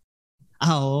 Singo eh.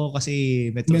 Oo, kasi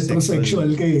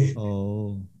metrosexual ka eh.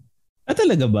 Oo.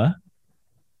 Talaga ba?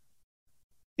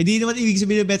 Hindi naman ibig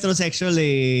sabihin ng metrosexual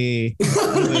eh.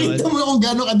 Nakita mo kung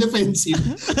gano'n ka-defensive.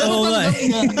 Oo nga.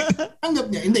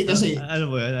 Tanggap niya. Hindi kasi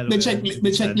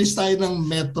may checklist tayo ng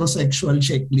metrosexual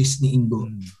checklist ni Ingo.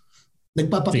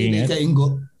 Nagpapakilay ka,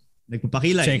 Ingo?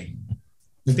 Nagpapakilay. Check.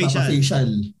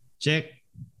 Nagpapafacial. Check.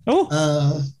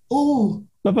 Oo.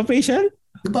 Papafacial?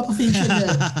 Nagpapafacial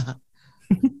yan.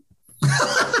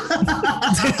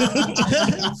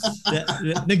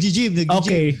 Nag-gym.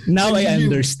 Okay, now I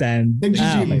understand.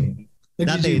 Nag-gym.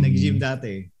 Nag-gym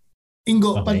dati.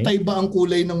 Ingo, pantay ba ang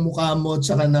kulay ng mukha mo at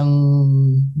saka ng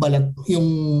balat,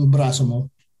 yung braso mo?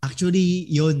 Actually,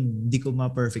 yun, hindi ko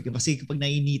ma-perfect. Kasi kapag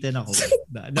nainitan ako,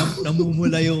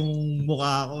 namumula yung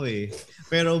mukha ko eh.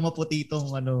 Pero maputi itong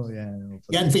yan.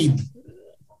 Yan, Fade.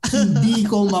 Hindi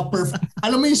ko ma-perfect.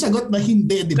 Alam mo yung sagot na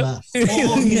hindi, di ba?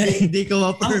 Oo, hindi ko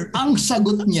ma-perfect. Ang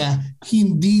sagot niya,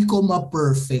 hindi ko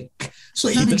ma-perfect.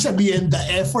 So, ibig sabihin, the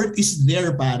effort is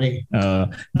there, pare.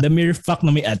 The mere fact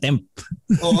na may attempt.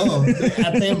 Oo, the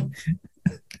attempt.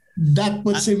 That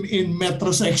puts him in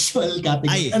metrosexual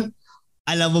category.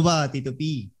 Alam mo ba, Tito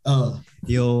P?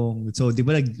 So, di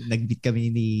ba nag-meet kami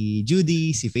ni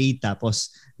Judy, si Faith,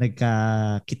 tapos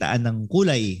nagkakitaan ng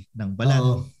kulay ng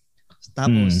balat.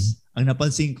 Tapos, ang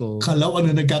napansin ko... Kala ko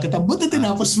nagkakita. Buti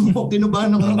tinapos mo.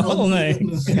 Kinubahan ako. Oo nga eh.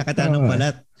 Nagkakataan ng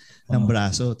balat. ng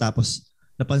braso. Tapos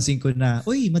napansin ko na,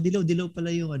 uy, madilaw-dilaw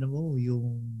pala yung ano mo,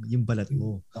 yung balat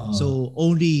mo. So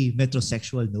only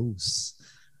metrosexual knows.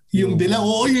 Yung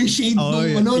dilaw, yung shade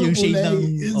ng yung shade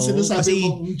kulay. Ng, sinasabi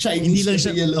mong Chinese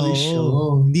yellowish.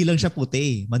 Hindi lang siya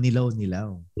puti,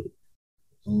 manilaw-nilaw.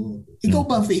 Ikaw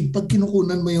ba, Fade, pag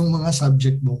kinukunan mo yung mga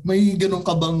subject mo, may ganun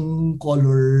ka bang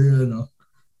color,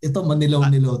 ito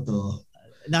manilaw-nilaw to?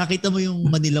 Nakakita mo yung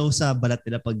manilaw sa balat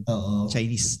nila pag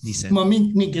Chinese descent.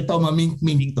 Mamink-mink ito,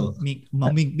 mamink-mink to.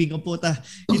 Mamink ang puta.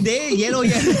 Hindi, yellow.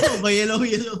 May yellow.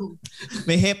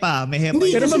 May hepa.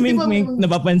 Pero mamink-mink,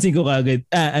 napapansin ko kagad.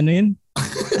 Ano yun?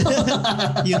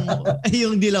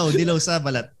 yung dilaw sa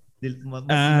balat. Dilaw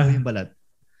yung balat.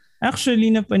 Actually,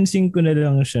 napansin ko na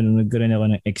lang siya nung nagkaroon ako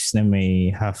ng ex na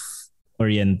may half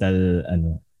oriental,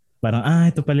 parang,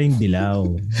 ito pala yung dilaw.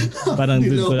 Parang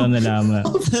doon ko lang nalaman.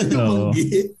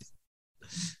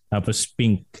 Tapos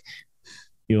pink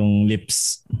yung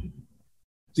lips.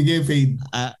 Sige, Fade.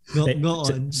 Go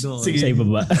on. Sige. Sa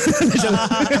ibaba.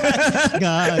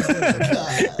 God.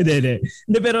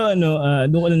 Hindi, pero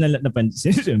doon ko lang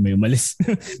napansin. May umalis.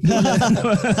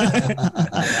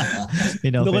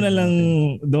 Doon ko na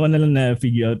lang na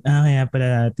figure out, kaya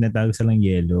pala tinatawag sa lang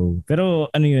yellow. Pero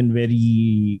yun,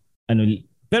 very,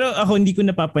 pero ako hindi ko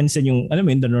napapansin yung,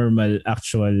 the normal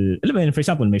actual, for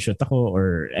example, may shot ako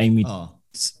or I meet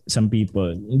some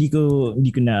people. Hindi ko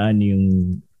na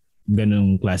yung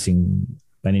ganung klaseng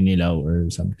paninilaw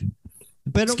or something.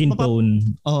 Pero skin tone.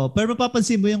 Pero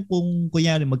mapapansin mo yung kung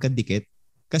kunyari magkadikit.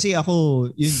 Kasi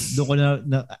ako, yun, doon ko na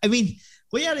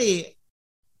kunyari,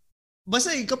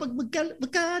 basta kapag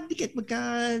magkadikit,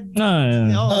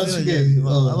 sige.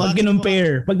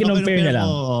 Pag ginompare na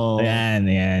lang.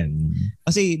 Ayan.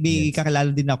 Kasi may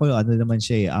kakilala din ako, naman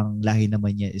siya ang lahi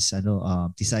naman niya is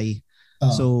Tisay.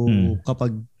 So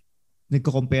kapag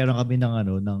nagko-compare kami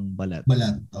ng balat.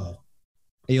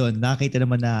 Ayun, nakita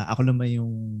naman na ako naman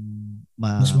yung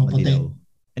madilaw.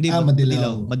 Hindi,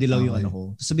 madilaw yung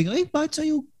ko. Sabi ko, bakit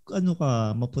sa'yo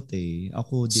ka maputi?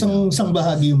 Ako dilaw. Sang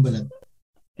bahagi yung balat?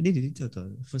 Hindi, dito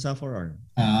to. Sa forearm.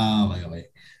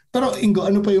 Okay. Pero Ingo,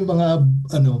 ano pa yung mga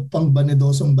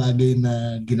pang-banidosong bagay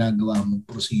na ginagawa mong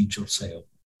procedure sa'yo?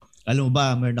 Alam mo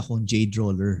ba, meron akong jade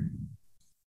roller.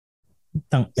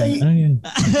 Ano yun?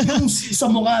 Yung sa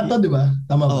mukha to, di ba?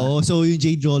 Tama ba? Oo, so yung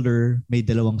jade roller, may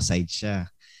dalawang side siya.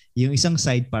 Yung isang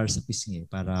side para sa pisngi,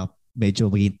 para medyo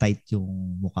maging tight yung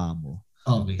mukha mo.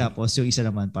 Okay. Tapos yung isa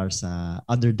naman para sa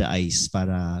under the eyes,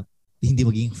 para hindi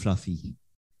maging fluffy.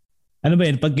 Ano ba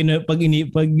yan? Pag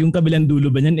yung kabilang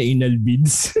dulo ba niyan ay anal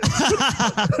beads?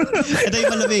 Ito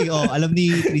yung malamig. Alam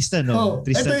ni Tristan,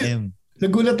 Tristan M.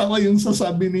 Nagulat ako yung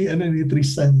sasabi ni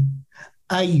Tristan.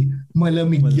 Ay,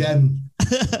 malamig yan.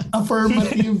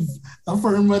 Affirmative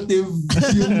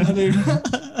yung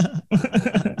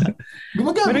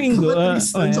gumagamit ko ba,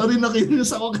 Tristan? Sorry, nakinis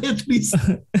ako kay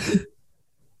Tristan.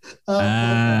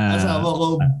 Asawa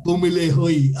ko,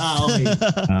 bumilehoy. Okay.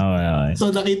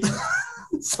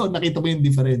 So nakita mo yung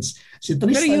difference. Si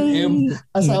Tristan M,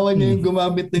 asawa niya yung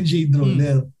gumamit ng jade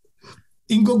roller.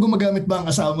 Ingo, gumagamit ba ang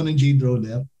asawa mo ng jade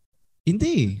roller?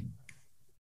 Hindi.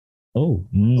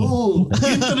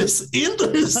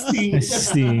 Interesting.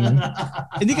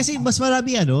 Hindi kasi mas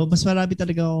marami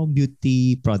talaga akong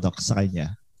beauty products sa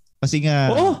kanya. Kasi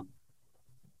nga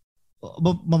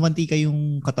mamantika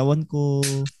yung katawan ko.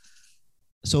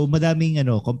 So madaming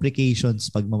complications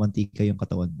pag mamantika yung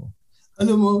katawan mo.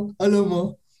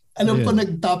 Alam ko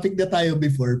nag-topic na tayo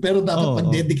before, pero dapat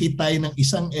mag-dedicate tayo ng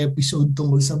isang episode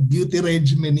tungkol sa beauty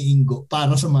regimen ni Ingo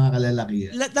para sa mga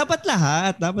kalalakihan. Dapat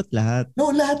lahat.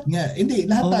 No, lahat nga. Hindi,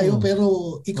 lahat tayo,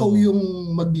 pero ikaw yung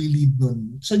magli-lead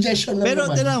nun. Suggestion lang pero,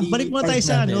 naman. Pero balik mo tayo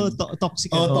sa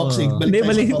toxic. Toxic.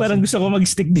 Balik parang gusto ko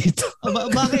mag-stick dito.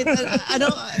 Bakit?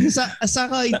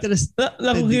 Sa ka interest?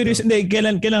 Ako curious. Hindi,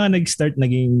 kailangan nag-start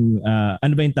naging,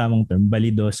 ano ba yung tamang term?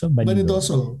 Balidoso?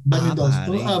 Banidoso.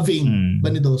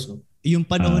 Banidoso. Yung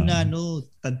panahon na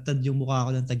tad-tad yung mukha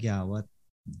ko ng tagyawat.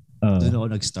 Doon ako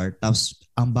nag-start. Tapos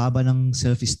ang baba ng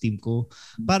self-esteem ko.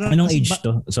 Anong age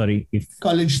to? Sorry.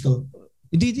 College to.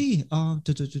 Hindi.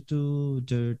 Third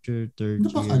year.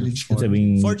 College? Fourth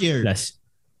year.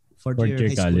 Fourth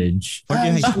year college.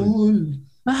 High school.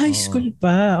 High school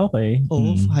pa. Okay.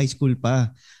 Oo, high school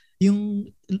pa. Yung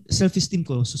self-esteem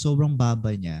ko, sobrang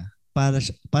baba niya.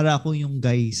 Para ako yung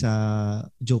guy sa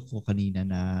joke ko kanina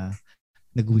na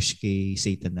nag-wish kay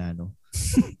Satan na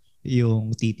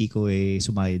yung titi ko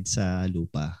sumayad sa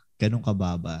lupa. Ganun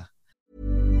kababa.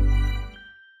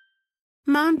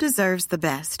 Mom deserves the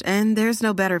best, and there's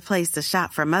no better place to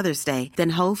shop for Mother's Day than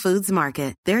Whole Foods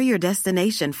Market. They're your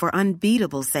destination for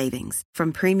unbeatable savings,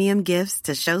 from premium gifts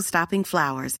to show-stopping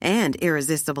flowers and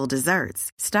irresistible desserts.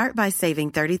 Start by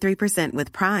saving 33%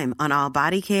 with Prime on all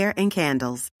body care and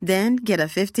candles. Then get a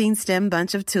 15-stem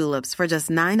bunch of tulips for just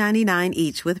 $9.99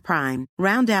 each with Prime.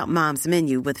 Round out Mom's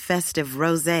menu with festive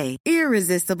rosé,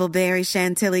 irresistible berry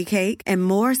chantilly cake, and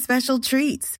more special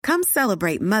treats. Come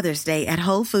celebrate Mother's Day at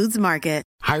Whole Foods Market.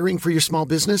 Hiring for your small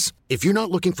business? If you're not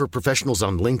looking for professionals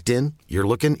on LinkedIn, you're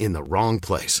looking in the wrong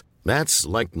place. That's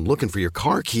like looking for your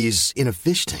car keys in a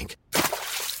fish tank.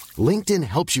 LinkedIn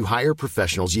helps you hire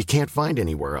professionals you can't find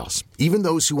anywhere else, even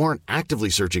those who aren't actively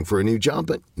searching for a new job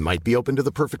but might be open to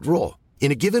the perfect role.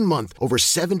 In a given month, over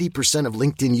 70% of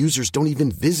LinkedIn users don't even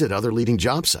visit other leading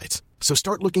job sites. So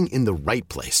start looking in the right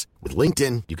place. With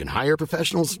LinkedIn, you can hire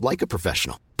professionals like a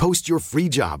professional. Post your free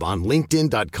job on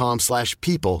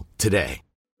linkedin.com/people today.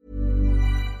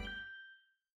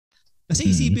 Kasi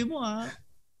isipin mo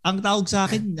ang tawag sa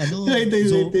akin,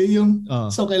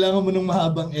 so kailangan mo ng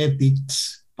mahabang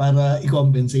ethics para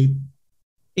i-compensate.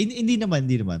 Hindi naman.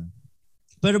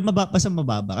 Pero basta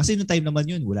mababa. Kasi noong time naman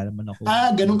yun, wala naman ako.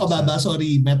 Ganun kababa.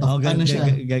 Sorry, metaphor.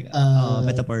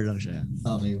 Metaphor lang siya.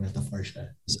 Okay, metaphor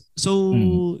siya. So,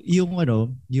 yung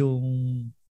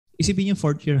isipin yung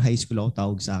 4th year high school ako,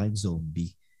 tawag sa akin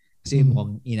zombie. Kasi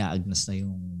mukhang inaagnas na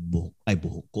yung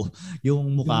buhok ko.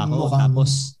 Yung mukha ko.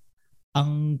 Tapos,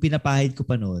 ang pinapahid ko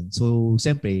pa noon, so,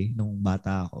 siyempre, nung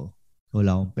bata ako,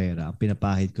 wala akong pera. Ang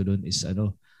pinapahid ko doon is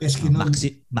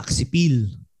Maxipil. Maxipil.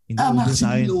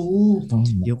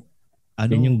 Yung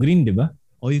yung green, di ba?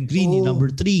 Yung green, yung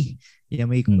number 3. Yung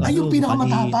yung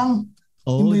pinakamatapang.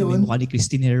 Yung mukha ni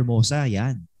Christine Hermosa,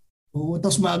 yan.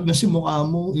 Tapos maagnas yung mukha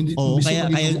mo.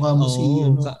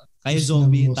 Kaya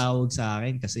zombie yung tawag sa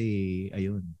akin kasi,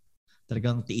 ayun,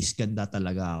 talagang tiis ganda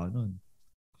talaga ako nun.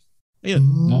 Ayun.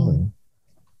 Okay.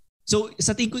 So,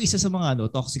 sa tingin ko isa sa mga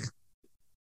toxic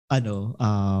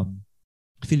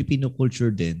Filipino culture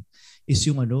din is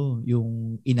yung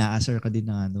inaasar ka din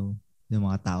ng ng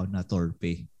mga tao na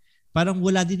torpe. Parang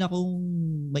wala din akong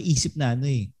maisip na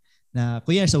na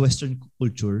kuya sa Western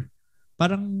culture,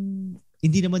 parang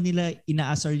hindi naman nila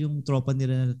inaasar yung tropa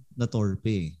nila na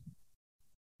torpe.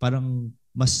 Parang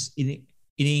mas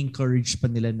ini-encourage pa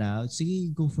nila na, sige,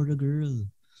 go for the girl.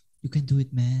 You can do it,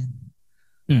 man.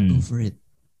 Go for it.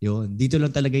 Yun. Dito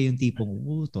lang talaga yung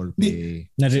tipong, torpe.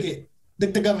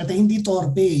 Dagdagan natin, hindi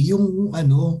torpe.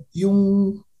 Yung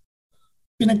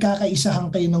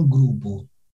pinagkakaisahan kayo ng grupo.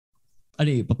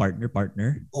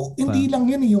 Partner? Hindi lang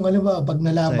yun. Yung pag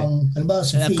nalabang,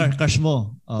 si Fade. Crush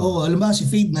mo. Si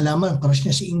Fade nalaman, crush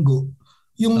niya si Ingo.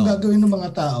 Yung gagawin ng mga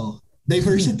tao,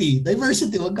 diversity,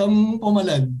 wag kang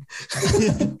pumalag.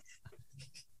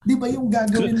 Di ba yung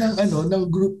gagawin ng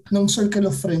group, ng circle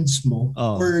of friends mo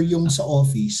or yung sa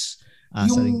office,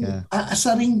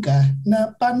 aasarin ka na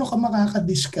paano ka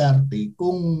makakadiskarte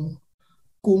kung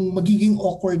magiging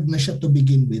awkward na siya to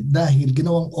begin with dahil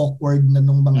ginawang awkward na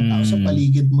nung mga tao sa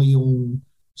paligid mo yung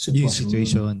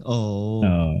situation.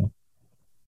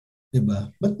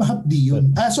 Diba? Ba't mahapdi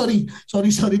yun? Sorry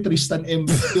Tristan M.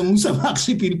 Yung sa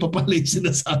Maxipil pa pala yung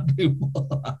sinasabi mo.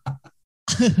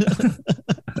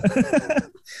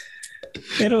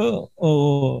 Pero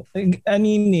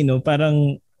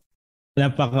parang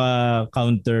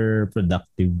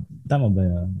napaka-counterproductive. Tama ba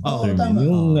yan? Oo, tama.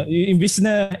 Yung imbis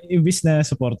na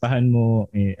suportahan mo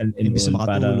imbis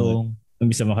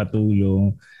na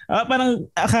makatulong.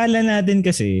 Parang akala natin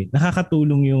kasi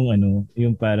nakakatulong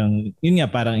yung parang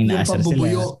parang inaasar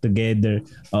sila together.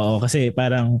 Oo, kasi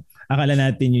parang akala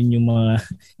natin yun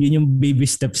yung baby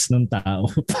steps ng tao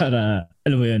para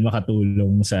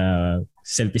makatulong sa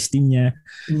self-esteem niya.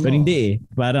 Pero hindi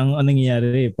parang anong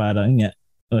nangyayari, parang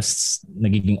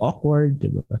nagiging awkward, di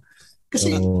ba?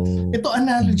 Kasi ito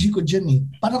analogy ko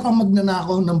dyan parang kang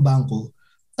magnanakaw ng bangko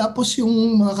tapos yung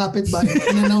mga kapitbahay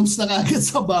in-announce na kagad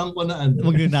sa bangko na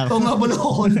magnanakaw. Nga pala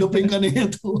hondopin ka na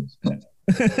ito.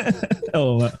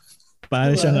 Oo nga.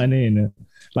 Para siyang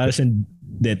para siyang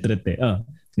death threat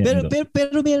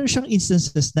Pero meron siyang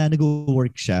instances na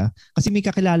nag-work siya kasi may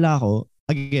kakilala ako,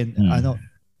 again,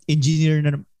 engineer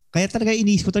na. Kaya talaga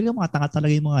iniisip ko talaga mga tanga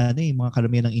talaga yung mga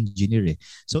karamihan ng engineer .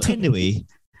 So anyway,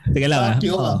 teka lang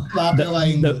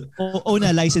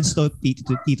na license to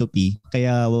P2P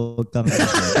kaya wag kang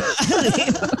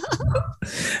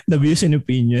the views and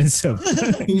opinions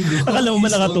akala mo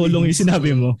nakatulong yung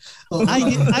sinabi mo.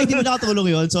 Di mo nakatulong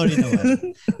yun, sorry naman.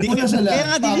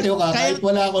 Kaya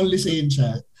wala akong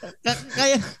lisensya.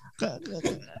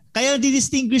 Kaya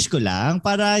di-distinguish ko lang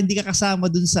para hindi ka kasama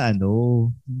dun sa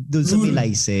may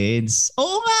license.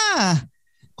 Oo nga.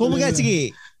 Kung mga,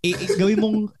 sige, gawin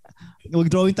mong,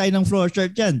 mag-drawing tayo ng floor chart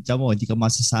dyan. Tiyan mo, hindi ka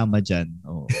masasama dyan.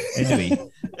 Oh. Anyway.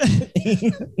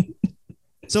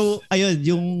 So, ayun,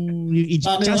 yung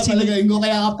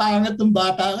kaya kapangat ng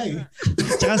bata ka eh.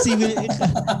 Tsaka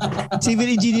civil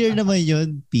engineer naman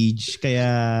yun, Pidge.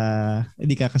 Kaya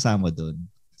hindi ka kasama doon.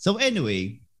 So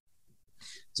anyway,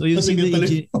 yung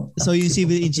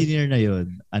civil engineer na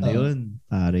yun, yun,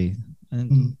 pare.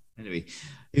 Anyway,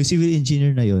 yung civil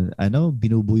engineer na yun,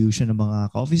 binubuyo siya ng mga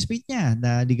ka-office mate niya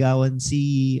na ligawan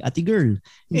si ate girl.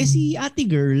 Si ate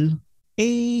girl,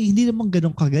 hindi naman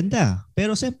ganun kaganda.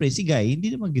 Pero siyempre, si Guy,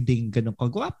 hindi naman ganun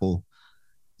kagwapo.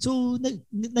 So,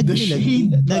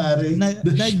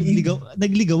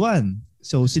 nagligawan.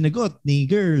 So, sinagot ni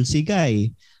girl, si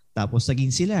Guy. Tapos,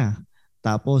 naging sila.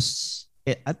 Tapos,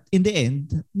 at in the end,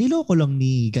 niloko lang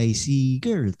ni Guy si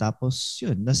girl. Tapos,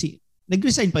 yun,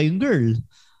 nag-resign pa yung girl.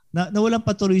 Nawalang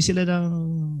patuloy sila ng,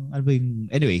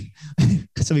 anyway,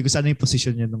 sabi ko sana yung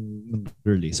position niya ng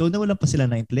girl eh. So, nawalan pa sila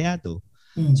ng empleyado.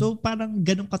 So parang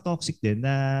ganun ka-toxic din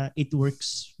na it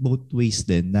works both ways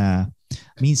din na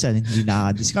minsan hindi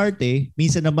nakadiskarte,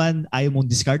 minsan naman ayaw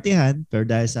mong diskartehan pero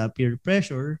dahil sa peer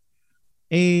pressure,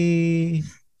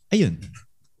 ayun.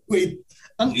 Wait,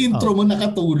 ang intro mo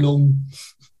nakatulong.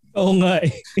 Oo nga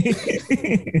eh.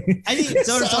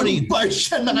 Sorry. Sa part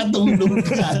siya nakatulong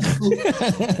ka.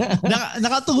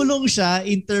 Nakatulong siya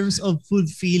in terms of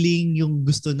fulfilling yung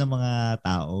gusto ng mga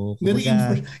tao.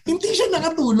 Hindi siya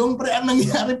nakatulong, pre. Ang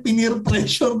nangyari, peer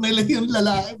pressure nila yung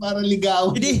lalaki para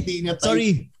ligaw.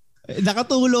 Sorry.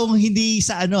 Nakatulong hindi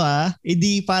sa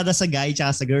hindi para sa guy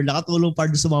tsaka sa girl. Nakatulong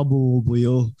para sa mga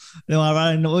bumubuyo.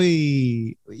 Parang,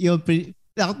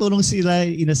 nakatulong sila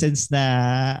in a sense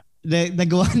na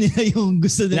nagawa nila yung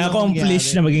gusto nila.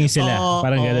 Na-accomplish na maging sila.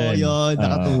 Parang gano'n. Yun,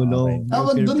 nakatulong.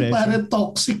 Tawag doon para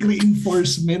toxic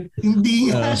reinforcement. Hindi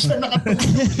nga siya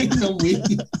nakatulong in a way.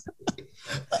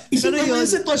 Isipin mo yung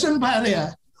sitwasyon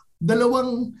pare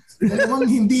Dalawang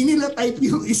hindi nila type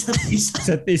yung isa't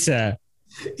isa.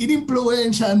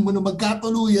 Inimpluwensyahan mo na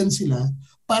magkatuluyan sila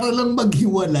para lang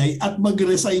maghiwalay at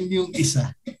mag-resign yung isa.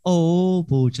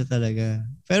 Pucha talaga.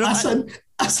 Pero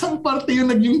asang parte yung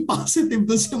naging positive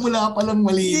doon simula pa lang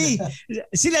mali na.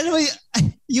 Sila naman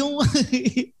yung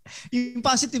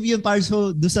positive yung para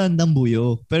doon sa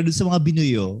nambuyo. Pero doon sa mga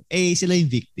binuyo, sila yung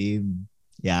victim.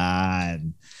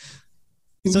 Yan.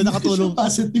 So nakatulong.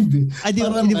 Positive eh.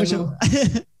 Hindi mo siya.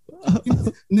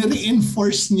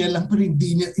 Na-reinforce niya lang pero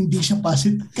hindi siya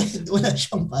positive kahit wala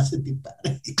siyang positive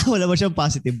pare. Wala ba siyang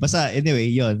positive? Basta anyway,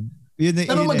 yun.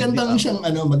 Pero maganda siyang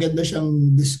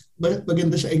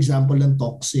example ng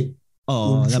toxic.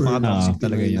 Oo, napaka-toxic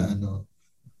talaga yun.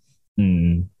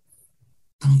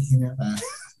 Ang ina ka.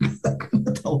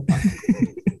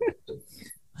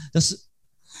 Tapos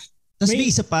may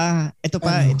isa pa. Ito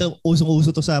usong-uso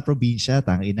to sa probinsya.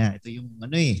 Tangina. Ito yung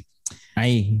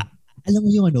Ay. Alam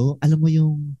mo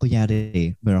yung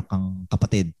kunyari, meron kang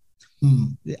kapatid.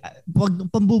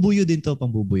 Pambubuyo din to,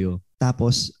 pambubuyo.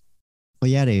 Tapos,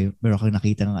 kunyari, meron kang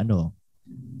nakita ng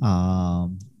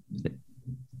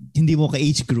hindi mo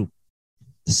ka-age group.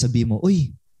 Sabi mo,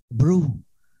 uy, bro,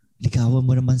 ligawan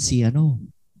mo naman si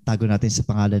tago natin sa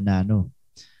pangalan na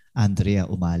Andrea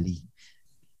Umali.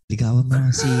 Ligawan mo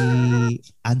naman si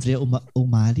Andrea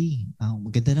Umali.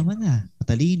 Maganda naman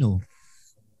matalino.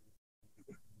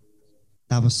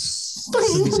 Tapos,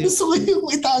 gusto ko yung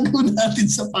itago natin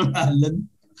sa pangalan.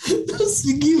 Tapos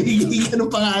sige ka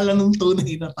ng pangalan ng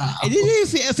tunay na tao.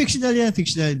 Fictional yan.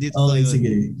 Fictional. Okay,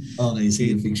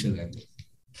 sige. Fictional.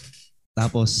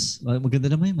 Tapos,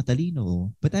 maganda naman yung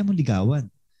matalino. Ba't tayo mong ligawan?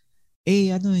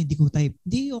 Hindi ko type.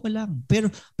 Hindi, okay lang.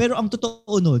 Pero ang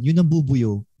totoo nun, yun ang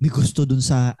bubuyo, may gusto dun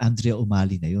sa Andrea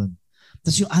Umali na yun.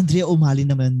 Tapos yung Andrea Umali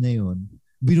naman na yun,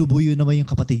 binubuyo naman yung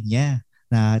kapatid niya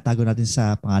na tago natin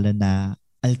sa pangalan na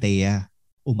Althea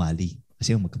Umali.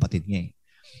 Kasi yung magkapatid niya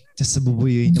Tapos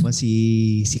bubuyoyin naman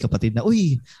si kapatid na,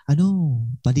 uy,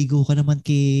 paligo ka naman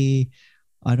kay,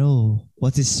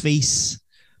 what's his face?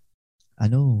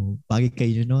 Bagay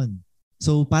kayo nun.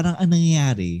 So parang ang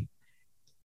nangyayari,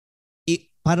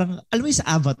 parang, alam mo yung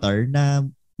sa Avatar na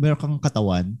meron kang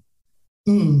katawan,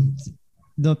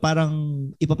 parang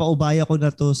ipapaubaya ko na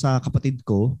to sa kapatid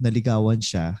ko, naligawan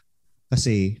siya,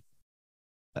 kasi,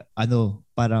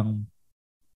 parang,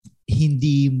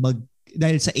 hindi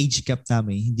dahil sa age gap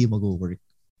namin, hindi mag-work.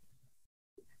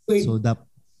 Wait. So,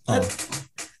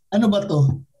 ano ba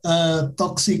to?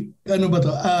 Toxic, ano ba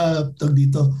to? Tawag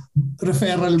dito.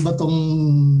 Referral ba tong...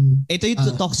 Ito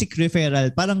yung toxic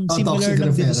referral. Parang similar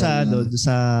lang dito sa,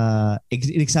 sa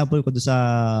example ko doon sa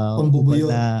pambubuyo.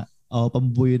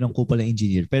 Pambubuyo ng kupal ng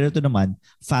engineer. Pero ito naman,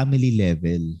 family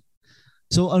level.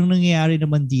 So ang nangyayari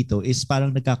naman dito is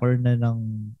parang nagkakaroon na ng,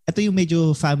 ito yung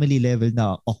medyo family level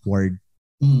na awkward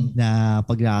na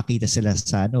pag nakakita sila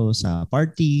sa sa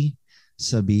party,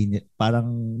 sabihin parang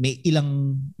may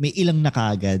ilang na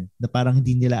kaagad na parang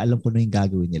hindi nila alam kung ano yung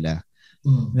gagawin nila.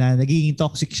 Na nagiging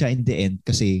toxic siya in the end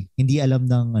kasi hindi alam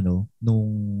ng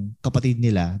nung kapatid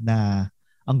nila na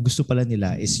ang gusto pala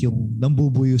nila is yung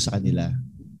nambubuyo sa kanila.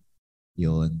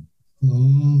 Yun.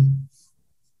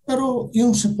 Pero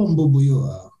yung sa pambubuyo,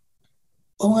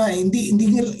 o nga,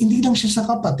 hindi lang siya sa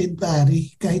kapatid,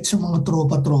 pare, kahit sa mga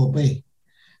tropa-tropa eh.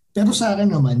 Pero sa akin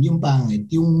naman, yung pangit,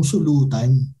 yung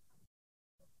sulutan.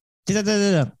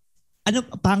 Ano,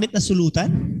 pangit na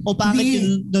sulutan? O pangit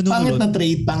yung nanunulot? Pangit na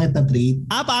trait. Pangit na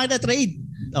trait.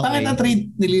 Okay. Pangit na trait,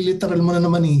 nililiteral mo na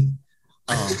naman eh.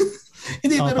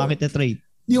 Hindi, pero pangit na trait.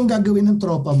 Yung gagawin ng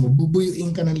tropa mo,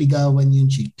 bubuyuin ka ng ligawan yung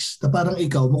chicks. Na parang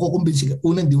ikaw, makukumbinsi ka.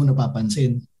 Una, hindi mo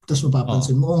napapansin. Tapos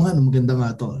mapapansin mo, nga, maganda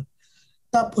nga to.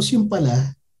 Tapos yung pala,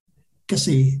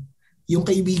 kasi yung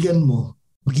kaibigan mo,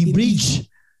 maging bridge.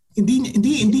 Hindi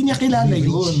niya kilala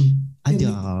yun.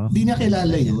 Hindi niya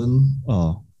kilala yun.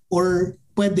 Or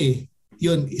pwede,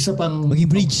 yun, isa pang... maging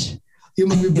bridge.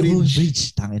 Yung maging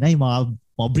bridge. Tangina, yung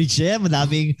mga bridge na yan,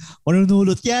 madaming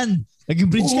manunulot yan. Naging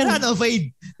bridge ka na, no,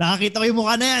 Fade? Nakakita ko yung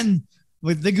mukha na yan.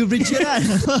 Naging bridge ka na.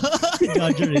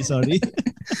 Sorry.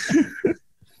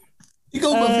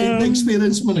 Ikaw ba, Fade,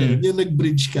 na-experience mo na yun? Yung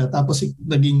nag-bridge ka, tapos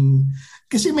naging...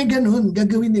 Kasi may ganun,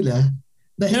 gagawin nila.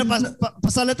 Dahil...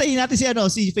 pasalatayin natin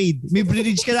si Fade. May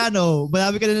bridge ka na,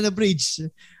 Marami ka na bridge.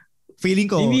 Feeling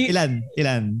ko, ilan?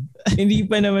 Hindi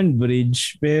pa naman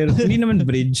bridge, pero hindi naman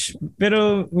bridge.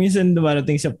 Pero minsan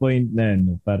dumarating sa point na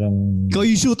parang... Ikaw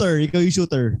yung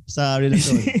shooter sa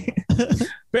relasyon.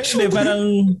 Pero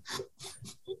parang...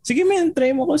 Sige man,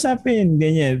 try mo ko usapin.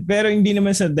 Ganyan. Pero hindi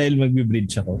naman sa dahil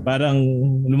magbe-bridge ako. Parang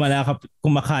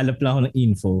kumakalap lang ako ng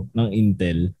info, ng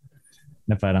intel.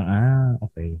 Na parang,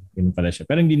 okay. Ganun pala siya.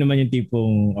 Pero hindi naman yung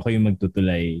tipong ako yung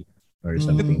magtutulay or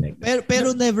something like that.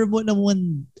 Pero never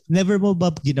mo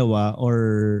ba ginawa or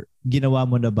ginawa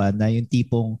mo na ba na yung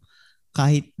tipong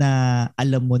kahit na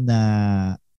alam mo na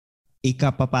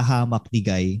ikapapahamak ni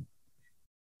Guy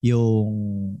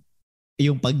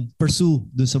yung pag-pursue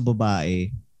dun sa babae,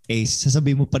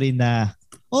 sasabihin mo pa rin na,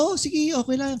 sige,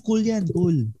 okay lang, cool yan,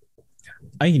 cool.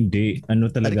 Ay, hindi.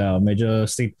 Talaga, medyo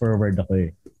straightforward ako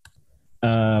eh.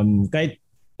 Kahit,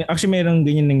 actually mayroong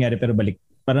ganyan nangyari pero balik.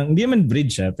 Parang hindi naman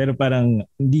bridge pero parang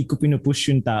hindi ko pinupush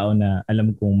yung tao na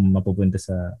alam kong mapupunta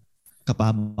sa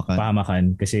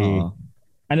kapahamakan. Kasi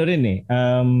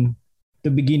to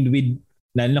begin with,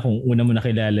 lalo na kung una mo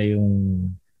nakilala yung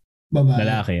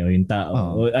lalaki o yung tao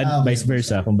o vice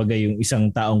versa, kumbaga yung isang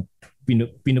taong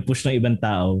pinupush ng ibang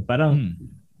tao, parang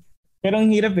pero ang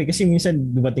hirap kasi minsan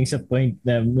dumating sa point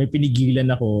na may pinigilan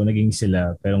ako, naging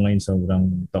sila, pero ngayon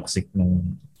sobrang toxic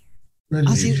nung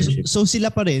so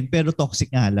sila pa rin pero toxic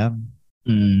nga lang.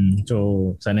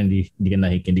 So sana hindi ka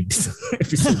nakikinig sa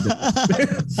episode.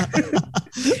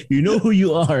 You know who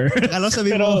you are. Alam,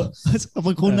 sabi mo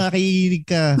kapag kung nakikinig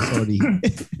ka, sorry.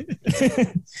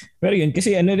 Pero yun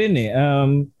kasi rin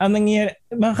ang nangyayari,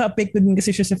 makaka-apekto din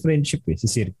kasi siya sa friendship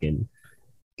sa circle.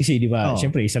 Kasi di ba,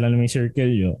 syempre isa lang naman yung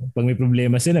circle nyo. Pag may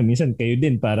problema sila, minsan kayo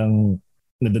din parang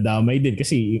nadadamay din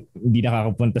kasi hindi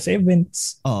nakakapunta sa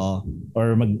events.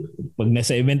 Or pag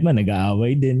nasa event man,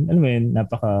 nag-aaway din. Alam mo yun,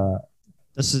 napaka...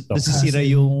 Tapos nasisira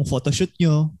yung photoshoot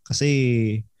nyo kasi...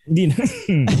 Hindi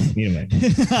naman.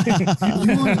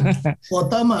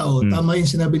 Tama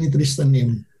yung sinabi ni Tristan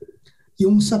Nim.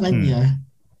 Yung sa kanya,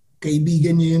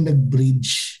 kaibigan niya yung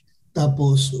nag-bridge.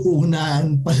 Tapos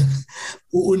uunahan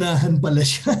pala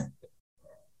siya.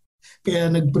 Kaya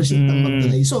nag-present ang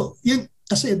magdalay. So, yun,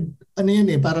 kasi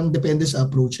parang depende sa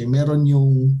approach. Meron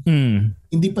yung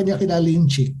hindi pa niya kilala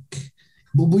yung chick.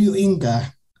 Bubuyuin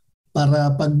ka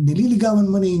para pag nililigawan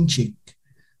mo na yung chick,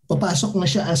 papasok na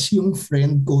siya as yung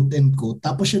friend, quote and quote.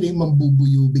 Tapos siya na yung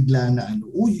mambubuyo bigla na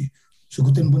uy,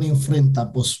 sugutin mo na yung friend.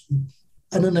 Tapos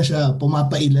na siya,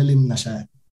 pumapailalim na siya.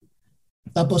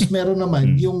 Tapos meron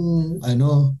naman yung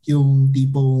yung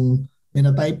tipong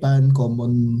minataypan,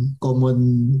 common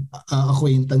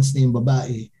acquaintance na yung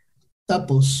babae.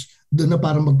 Tapos doon na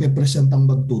parang magpe-present ang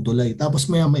magtutulay. Tapos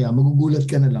maya-maya magugulat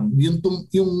ka na lang.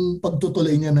 Yung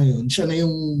pagtutulay niya na yun, siya na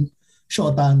yung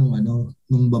shota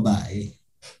nung babae.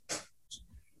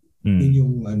 Yun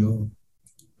yung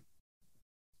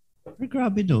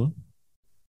Grabe no?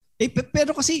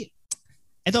 Pero kasi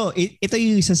ito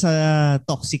yung isa sa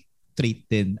toxic trait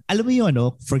din. Alam mo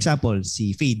yung for example,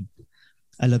 si Fade.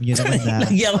 Alam niyo naman na...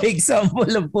 Lagyan ko example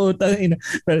ng putang ina.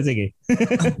 Pero sige.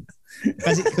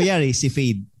 Kasi kunyari si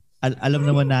Fade, alam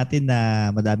naman natin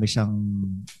na madami siyang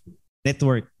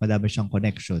network, madami siyang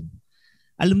connection.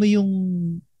 Alam mo yung,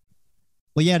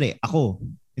 kunyari, ako,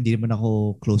 hindi naman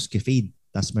ako close kay Fade.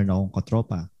 Tapos meron akong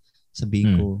katropa.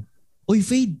 Sabihin ko, Uy,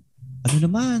 Fade, ano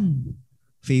naman?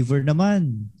 Favor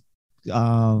naman.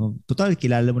 Total,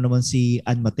 kilala mo naman si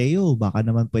Ann Mateo. Baka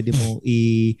naman pwede mo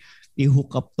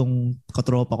i-hook up tong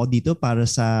katropa ko dito para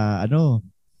sa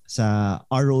sa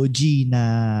ROG na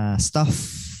stuff.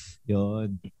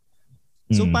 Yon.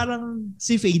 So parang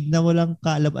si Fade na walang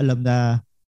kaalam-alam na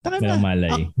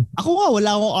malay. Ako nga wala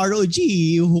akong ROG,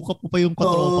 i-hook up ko pa yung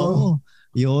katropa mo.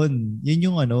 Yun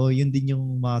yung yun din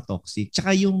yung mga toxic.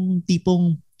 Tsaka yung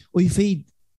tipong, uy Fade,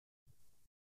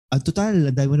 total,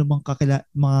 ang dami mo namang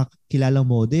mga kilalang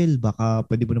model, baka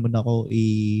pwede mo naman ako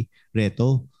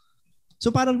i-reto. So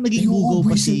parang naging hugo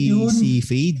pa si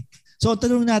Fade. So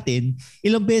tanong natin,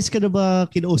 ilang beses ka na ba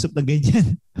kinausap na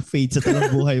ganyan, Fade, sa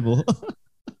talang buhay mo?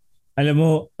 Alam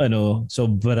mo,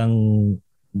 sobrang,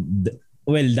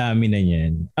 dami na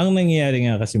yan. Ang nangyayari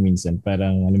nga kasi minsan,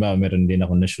 parang, halimbawa, meron din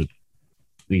ako na-shoot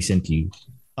recently.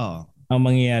 Ang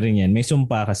mangyayari niyan, may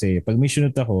sumpa kasi. Pag may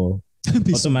shoot ako,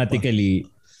 automatically,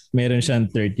 meron siyang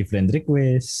 30 friend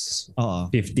requests,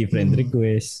 50 friend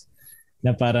requests,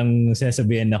 na parang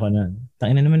sasabihan ako na,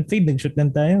 tangina naman, Fade, nag-shoot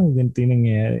lang tayo. Ganito yung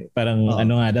nangyayari. Parang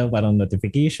parang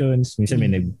notifications. Minsan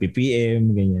may nag-PPM,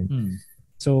 ganyan.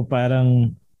 So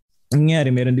parang,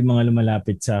 nangyari, meron din mga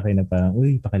lumalapit sa akin na parang,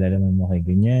 uy, pakilala mo kay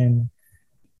ganyan.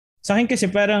 Sa akin kasi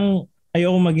parang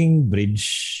ayoko maging bridge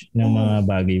ng mga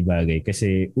bagay-bagay.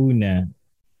 Kasi una,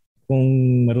 kung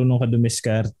marunong ka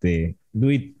dumiskarte, do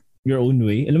it your own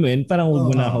way. Alam mo yun, parang huwag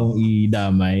mo na akong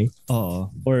idamay.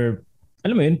 Or,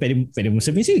 alam mo yun, pwede mo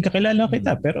sabihin, sige, kakilala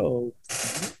kita. Pero,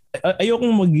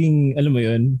 ayokong maging, alam mo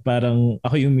yun, parang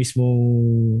ako yung mismo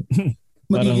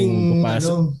magiging,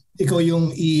 ikaw yung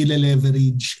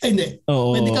i-leverage. Ay, hindi.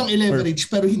 Pwede kang i-leverage,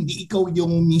 pero hindi ikaw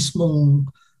yung mismong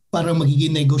parang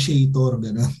magiging negotiator.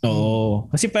 Gano'n. Oo.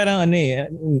 Kasi parang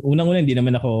unang-una, hindi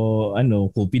naman ako,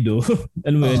 Cupido.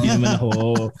 Alam mo yun, hindi naman ako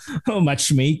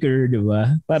matchmaker, di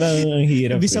ba? Parang ang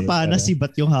hirap. Bisa pa na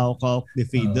sibat yung hawak ni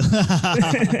Fade.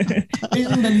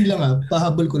 Ang dali lang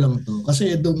pahabol ko lang to.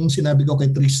 Kasi itong sinabi ko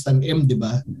kay Tristan M, di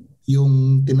ba?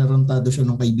 Yung tinarantado siya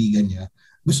ng kaibigan niya.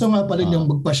 Gusto nga pa rin yung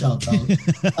magpa-shoutout.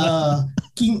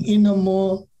 King ina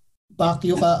mo,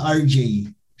 Pacquiao ka RJ.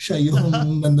 Siya yung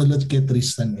nanulot kay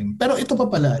Tristan M. Pero ito pa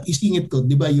pala, isingit ko,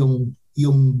 di ba yung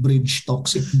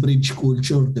toxic bridge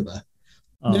culture, di ba?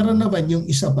 Meron naman yung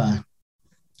isa pa,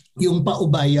 yung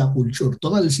paubaya culture.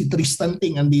 Total, si Tristan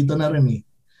Ting andito na rin eh.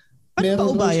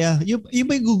 Ano paubaya? Yung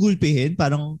ba yung gugulpihin?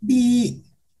 Parang...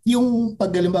 Yung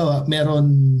pag halimbawa,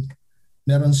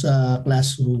 meron sa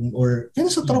classroom or yan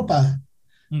sa tropa,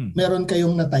 meron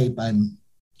kayong nataypan.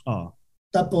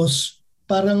 Tapos,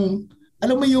 parang,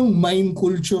 alam mo yung mind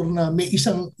culture na may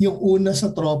yung una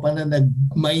sa tropa na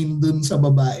nag-mind dun sa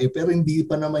babae pero hindi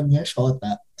pa naman niya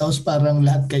shota. Tapos parang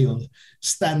lahat kayo,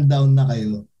 stand down na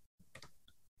kayo.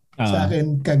 Sa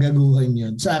akin, kagaguhan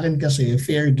yun. Sa akin kasi,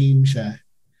 fair game siya.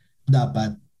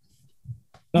 Dapat.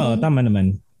 Tama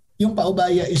naman. Yung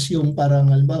paubaya is yung parang,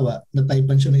 halimbawa,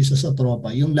 nataypan siya na isa sa tropa.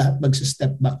 Yung lahat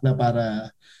mag-step back na para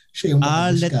siya yung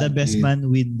let the best man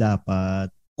win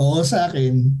dapat. Oo, sa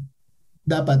akin,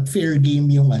 dapat fair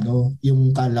game yung yung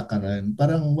kalakaran.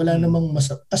 Parang wala namang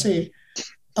kasi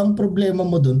ang problema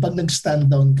mo doon pag nag-stand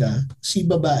down ka, si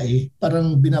babae,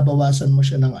 parang binabawasan mo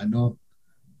siya ng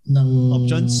ng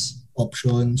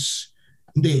options.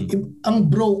 Hindi, ang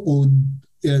bro code,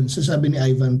 yan, sasabi ni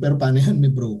Ivan, pero paano yan may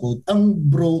bro code? Ang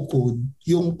bro code,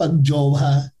 yung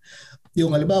pag-jowa,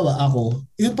 yung halimbawa ako,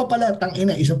 yun pa pala,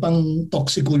 tangina, isa pang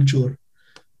toxic culture.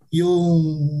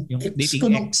 Yung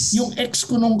ex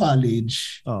ko nung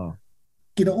college,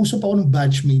 kinausap ako ng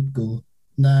batchmate ko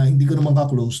na hindi ko naman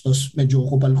ka-close, tapos medyo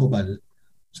kupal-kupal.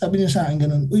 Sabi niya sa akin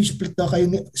ganun, uy, split na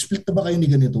ba kayo ni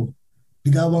ganito?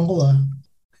 Ligawan ko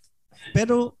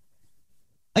Pero,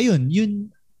 ayun,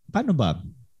 paano ba?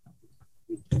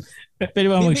 Pwede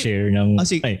ba mag-share ng,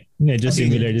 medyo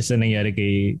similar sa nangyari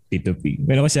kay Tito P.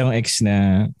 Meron kasi akong ex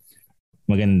na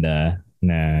maganda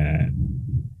na,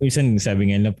 minsan sabi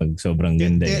nga lang pag sobrang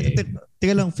ganda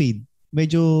Teka lang, Fade.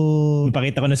 Medyo...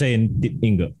 Ipakita ko na sa'yo,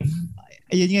 Ingo.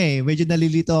 Ayun nga medyo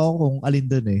nalilito ako kung alin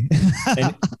doon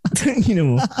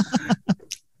mo.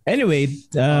 Anyway,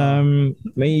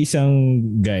 may isang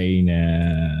guy na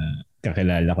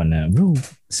kakilala ko na, bro,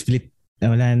 split.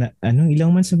 Wala na.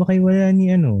 Ilang months na ba kayo wala ni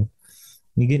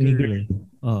girl?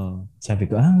 Sabi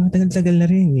ko, tagal-tagal na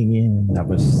rin. Ganyan.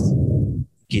 Tapos,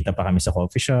 kita pa kami sa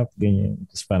coffee shop. Ganyan.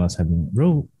 Tapos parang sabi niya,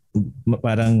 bro,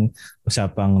 parang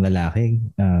usapang lalaki.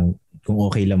 Kung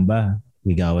okay lang ba?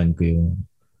 ligawan ko yung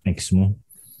ex mo.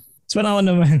 So parang ako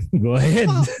naman, go ahead.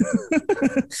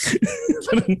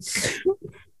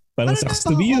 parang sucks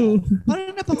to be you.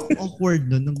 Parang napaka-awkward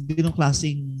nun, nung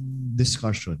klaseng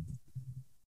discussion.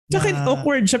 Sa akin,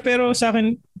 awkward siya, pero sa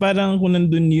akin, parang kung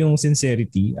nandun yung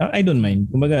sincerity, I don't mind.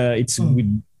 Kumbaga, it's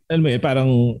with, alam mo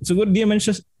parang, siguro di man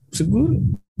siya, siguro,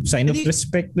 sign of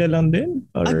respect na lang din.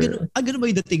 Or... Ganun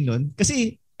ba yung dating nun?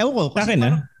 Kasi, ewan ko, kasi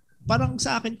akin, parang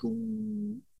sa akin kung,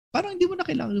 parang hindi mo na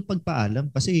kailangan yung pagpaalam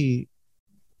kasi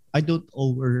I don't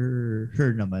over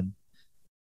her naman.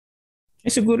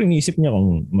 Siguro iniisip niya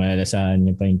kung malalasaan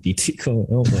niya pa yung titi ko.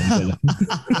 Ewan ko lang.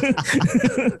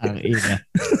 Ang ina.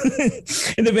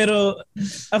 Hindi, pero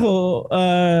ako,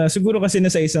 siguro kasi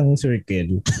nasa isang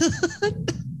circle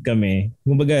kami.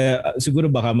 Kumbaga, siguro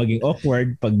baka maging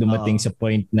awkward pag dumating sa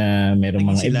point na merong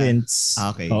mga sila. Events.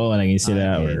 Okay. Oo, naging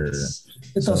sila. Or,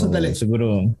 ito, sandali.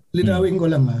 Siguro. Linawin ko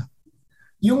lang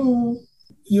Yung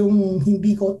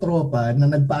hindi ko tropa na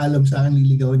nagpaalam sa akin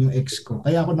liligawan yung ex ko.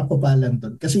 Kaya ako nakupalan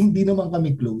doon. Kasi hindi naman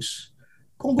kami close.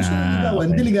 Kung gusto mo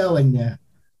ligawan, diligawan niya.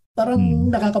 Parang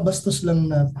nakakabastos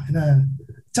lang na.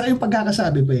 Tsaka yung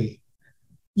pagkakasabi pa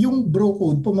yung bro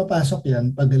code, pumapasok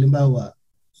yan pag halimbawa,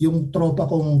 yung tropa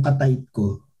kong ka-type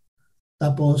ko.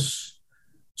 Tapos,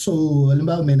 so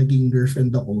halimbawa may naging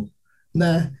girlfriend ako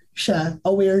na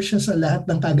aware siya sa lahat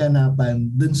ng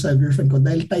kaganapan dun sa girlfriend ko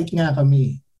dahil tight nga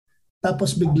kami.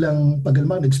 Tapos biglang, pag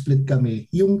nag-split kami,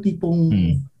 yung tipong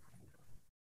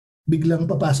biglang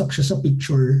papasok siya sa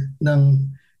picture ng,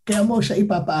 kaya mo siya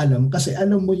ipapaalam kasi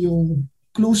alam mo yung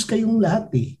close kayong lahat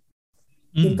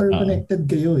interconnected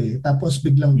kayo Tapos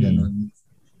biglang ganun.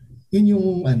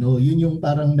 Yun yung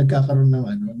parang nagkakaroon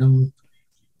ng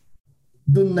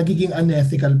doon nagiging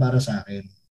unethical para sa akin.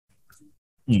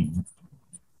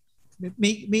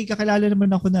 May kakilala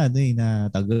naman ako na na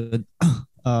tagad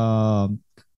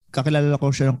kakilala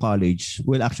ko siya ng college.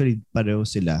 Well, actually, pareho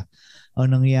sila.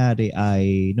 Ang nangyari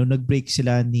ay, nung nag-break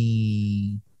sila,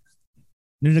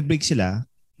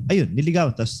 ayun,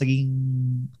 niligaw. Tapos naging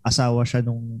asawa siya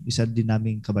nung isa din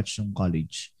naming kabatch ng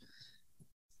college.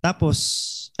 Tapos,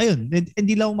 ayun,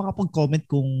 hindi lang ako makapag-comment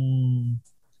kung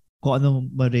ano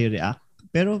marireact.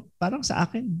 Pero parang sa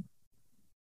akin,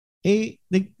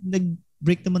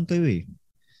 nag-break naman kayo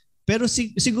Pero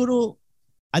siguro,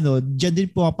 diyan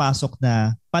din pumapasok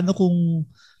na paano kung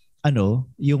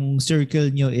yung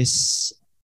circle nyo is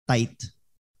tight.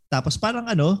 Tapos parang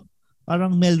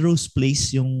Melrose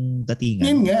Place yung datingan.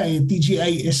 Yan nga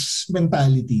TGIS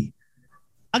mentality.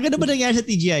 Agad ba nangyari sa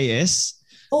TGIS?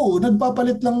 Oo,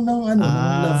 nagpapalit lang ng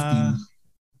love team.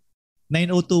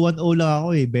 90210 lang ako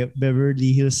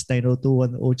Beverly Hills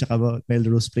 90210 tsaka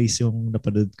Melrose Place yung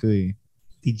napanood ko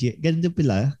TGI. Ganun din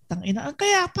pala. Tangina.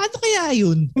 Paano kaya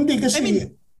yun? Hindi kasi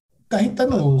kahit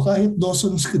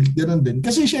Dawson's Creek, gano'n din.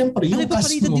 Kasi syempre, yung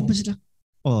cast mo,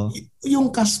 yung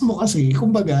cast mo kasi,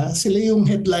 kumbaga, sila yung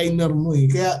headliner mo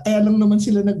Kaya lang naman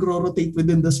sila nagro-rotate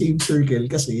within the same circle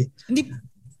kasi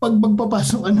pag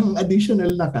magpapasok ka ng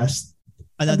additional na cast,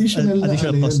 additional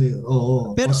cost.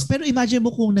 Oo. Pero imagine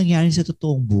mo kung nangyari sa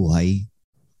totoong buhay,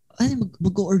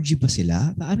 mag-orgy pa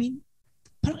sila? I mean,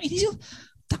 parang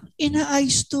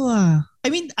ayos to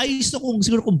ayos to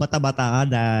siguro kung bata-bata ka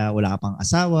na wala ka pang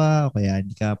asawa o kaya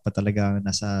hindi ka pa talaga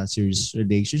nasa serious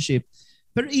relationship.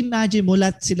 Pero imagine mo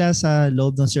lahat sila sa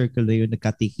loob ng circle na yun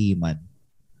nagkatikiman.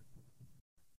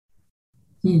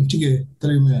 Sige,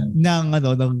 try mo yan.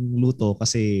 Ng luto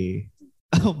kasi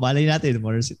malay natin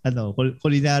more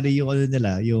culinary yung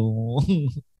nila yung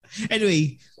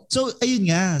anyway. So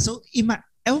ayun nga. So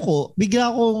ewan ko,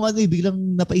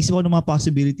 biglang napaisip ako ng mga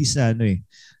possibilities na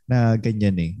na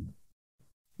ganyan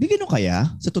May ganun kaya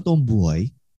sa totoong buhay?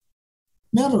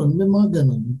 Meron, may mga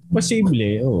ganun.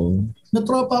 Posible, oo.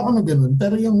 Natropa ako na ganun,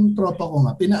 pero yung tropa ko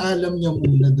nga, pinaalam niya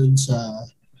muna dun sa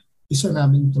isa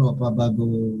naming tropa bago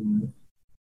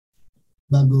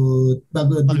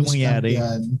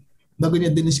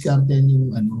niya diniskartehan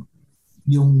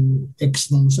yung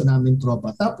ex nung sa naming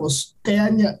tropa. Tapos kaya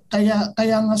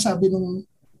nga sabi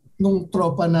nung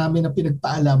tropa namin na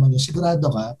pinagpaalaman niya, sigurado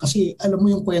ka kasi alam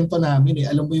mo yung kwento namin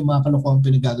alam mo yung mga kalokohang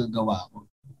pinagagagawa ko.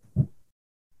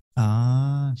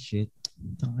 Shit.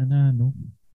 Tangina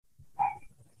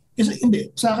Kasi hindi,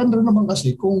 sa akin rin naman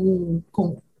kasi kung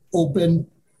open,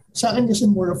 sa akin kasi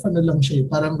more of lang siya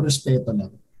parang respeto lang.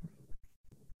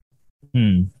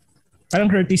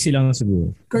 Parang courtesy lang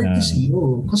siguro. Courtesy,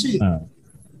 kasi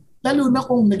lalo na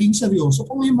kung naging seryoso,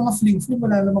 kung yung mga fling-fling,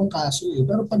 wala namang kaso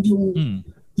Pero pag yung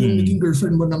naging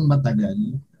girlfriend mo ng matagal,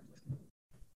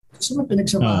 kasi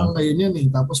pinagsamahan kayo niyan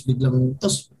tapos biglang,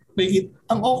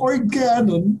 ang awkward kaya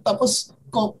nun, tapos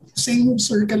same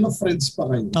circle of friends pa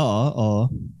kayo. Oo.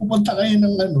 Pupunta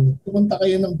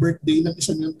kayo ng birthday ng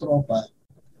isa niyong tropa.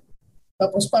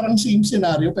 Tapos parang same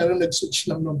scenario pero nag-switch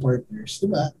lang ng partners, di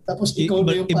ba? Tapos ikaw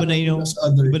na yung iba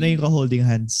na yung ka-holding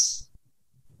hands.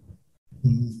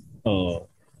 Oo.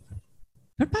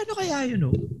 Pero paano kaya yun,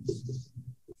 no?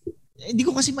 Hindi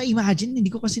ko kasi ma-imagine, hindi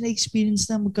ko kasi na-experience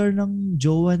na magkaroon ng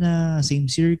jowa na same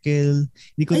circle.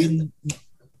 Hindi ko din...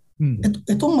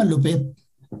 Itong malupit.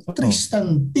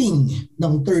 Tristan Ting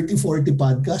ng 3040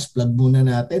 Podcast, plug muna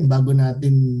natin bago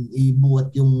natin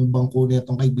ibuhat yung bangko na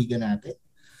itong kaibigan natin.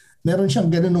 Meron siyang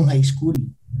ganun nung high school.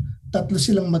 3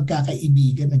 silang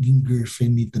magkakaibigan, naging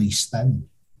girlfriend ni Tristan.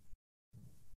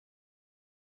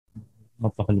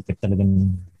 Mapakalupit talaga.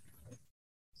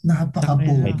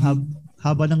 Napaka-pogi.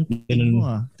 Haba ng tingin mo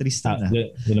Tristan.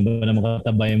 Ganun ba naman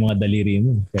kataba yung mga daliri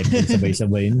mo? Kahit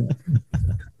sabay-sabay mo.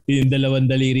 Yung 2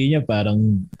 daliri niya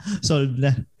parang... Solved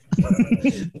na.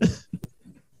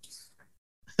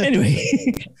 Anyway.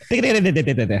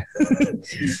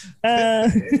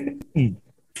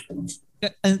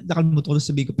 Nakalimutan ko na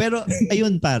sabihin ko. Pero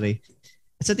ayun pare.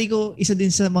 Sa tingin ko, isa din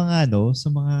sa mga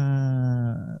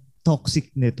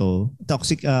toxic nito,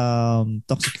 toxic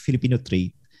Filipino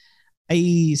trait,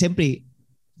 ay siyempre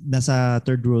nasa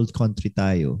third world country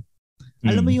tayo.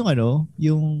 Alam mo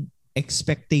yung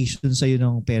expectation sa'yo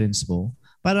ng parents mo.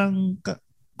 Parang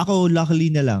ako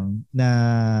luckily na lang na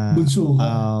bunso.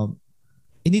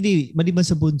 Hindi maliban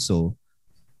sa bunso,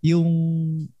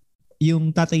 yung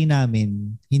tatay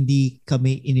namin hindi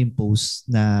kami inimpose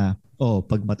na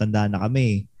pag matanda na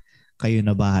kami, kayo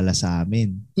na bahala sa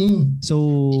amin. So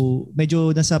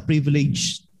medyo nasa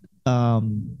privilege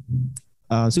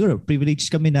siguro privilege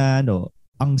kami na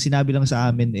ang sinabi lang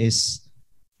sa amin is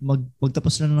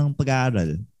magtapos lang ng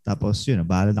pag-aaral. Tapos yun,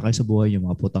 bahala na kayo sa buhay yung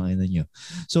mga putang ina nyo.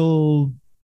 So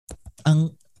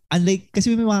unlike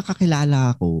kasi may mga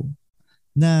kakilala ako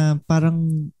na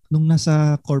parang nung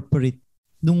nasa corporate,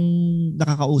 nung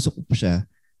nakakausap ko pa siya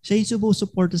yung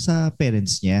sumusuporta sa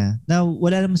parents niya. Na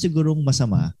wala naman sigurong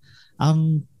masama.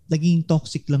 Ang naging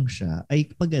toxic lang siya ay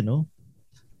pag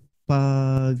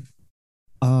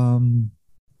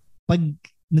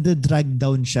nada-drag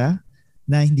down siya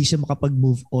na hindi siya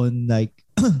makapag-move on, like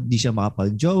hindi siya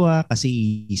makapag-jowa kasi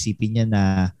iisipin niya na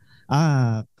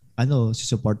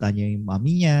susuportahan niya yung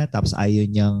mami niya tapos ayaw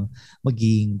niyang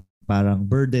maging parang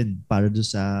burden para doon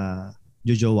sa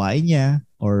jojowain niya,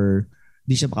 or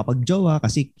hindi siya makapag-jowa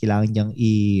kasi kailangan niyang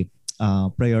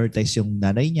prioritize yung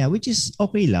nanay niya, which is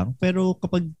okay lang. Pero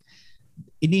kapag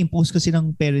ini-impose kasi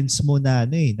ng parents mo na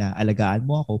na alagaan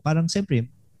mo ako, parang siyempre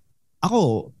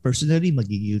ako personally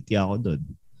magigilty ako doon.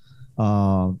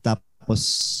 Tapos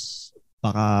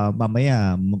baka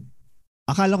mamaya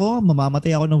akala ko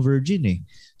mamamatay ako ng virgin eh.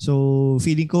 So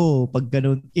feeling ko pag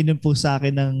ganun in-impose sa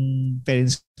akin ng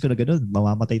parents ko na ganun,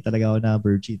 mamamatay talaga ako na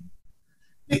virgin.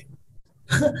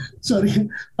 Sorry,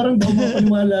 parang daw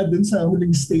mapaniwala dun sa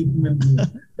huling statement mo.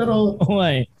 Pero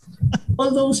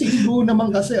although si Igo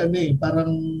naman kasi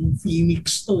parang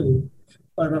phoenix to eh.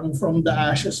 Parang from the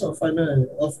ashes of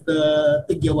the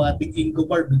Tigyawating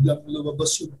Ingomar, biglang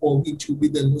lumabas yung Pogi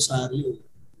Chubby del Rosario.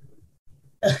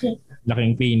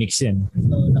 Laking phoenix yan.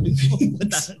 Laking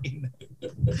phoenix.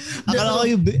 Akala ko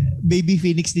yung baby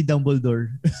phoenix ni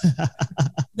Dumbledore.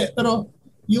 Pero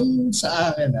yung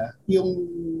sa akin yung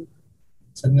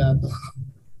saan nga to?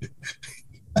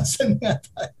 Saan nga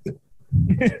tayo?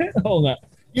 Oo nga.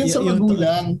 Yung sa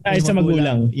magulang. Sa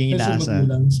magulang. Yung inaasa.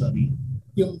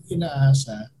 Yung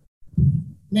inaasa.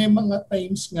 May mga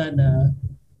times nga na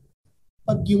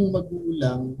pag yung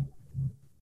magulang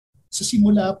sa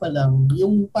simula pa lang,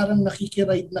 yung parang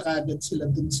nakikiride na kagad sila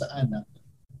dun sa anak.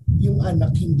 Yung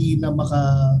anak hindi na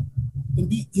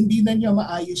hindi na niya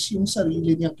maayos yung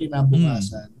sarili niyang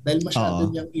kinabukasan dahil masyado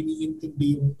niyang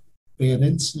iniintindi yung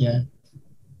parents niya.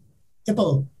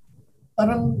 Ito,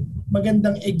 parang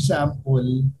magandang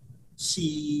example si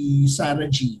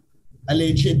Sarah G.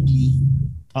 Allegedly.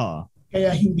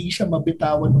 Kaya hindi siya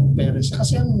mabitawan ng parents.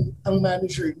 Kasi ang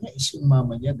manager niya is yung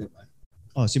mama niya, di ba?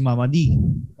 Si Mama D.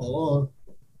 Oo.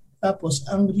 Tapos,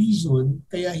 ang reason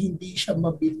kaya hindi siya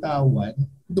mabitawan,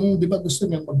 nung di ba gusto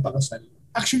niyang magpakasal.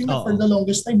 Actually, for the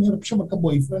longest time, hirap siya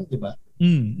magka-boyfriend, di ba?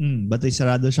 Batay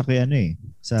sarado siya kay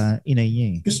sa inay niya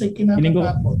eh. Kasi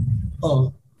kinakatakot.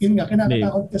 Yun nga,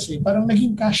 kinakatakot kasi. Parang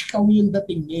naging cash cow yung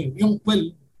dating niya eh. Yung,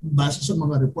 base sa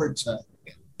mga reports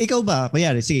Ikaw ba,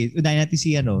 kuyari, sige, unahin natin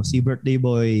si birthday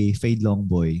boy, Fade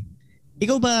Longboy.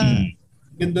 Ikaw ba...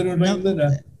 Ganda nun rhyme nun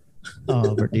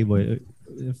birthday boy,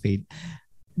 Fade.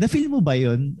 Na-feel mo ba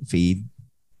yun, Fade?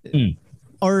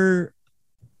 Or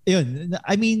Yun,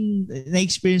 I mean,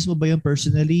 na-experience mo ba yun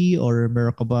personally or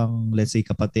meron ka bang, let's say,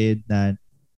 kapatid na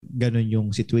ganun yung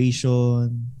situation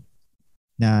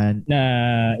na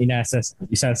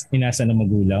inasa ng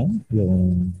magulang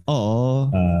yung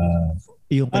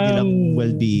yung kanilang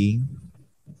well-being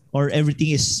or everything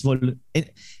is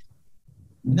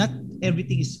not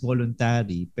everything is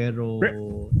voluntary pero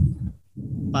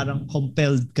parang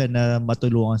compelled ka na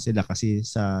matulungan sila kasi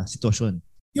sa sitwasyon.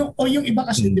 Yung iba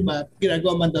kasi, di ba,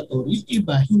 ginagawa mandatory. Yung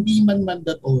iba, hindi man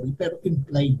mandatory, pero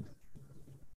implied.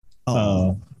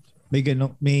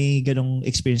 May ganong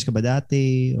experience ka ba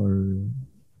dati? Or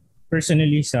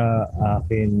personally, sa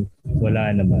akin,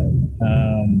 wala naman.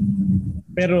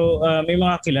 Pero may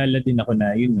mga kilala din ako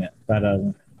na, yun nga,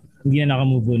 parang hindi na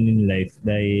nakamove on in life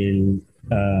dahil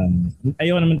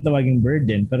ayaw naman tawaging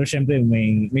burden, pero syempre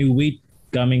may weight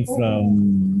coming from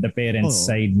the parents'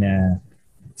 side na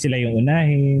sila yung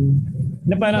unahin.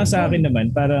 Na parang sa akin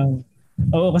naman, parang,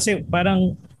 kasi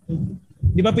parang,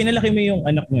 di ba pinalaki mo yung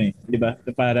anak mo di ba?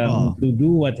 Parang to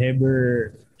do whatever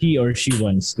he or she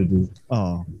wants to do.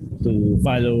 To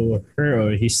follow her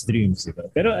or his dreams, di ba?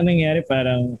 Pero anong nangyari,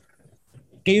 parang,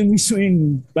 kayo mismo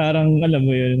yung parang, alam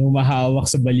mo yun, humahawak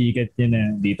sa balikat niya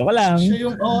na dito ka lang. Siya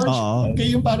yung, kayo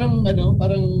yung parang,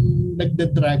 parang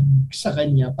nagdadrag sa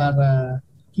kanya para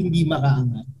hindi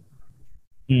makaangat.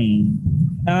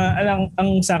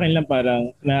 Ang sa akin lang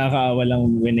parang nakakaawa lang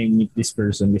when I meet this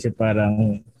person kasi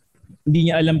parang hindi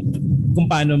niya alam kung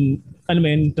paano, alam mo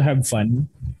yun, to have fun.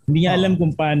 Hindi niya alam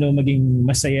kung paano maging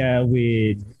masaya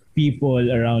with people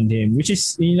around him, which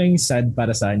is yun lang sad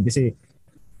para sa akin kasi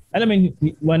alam mo yun,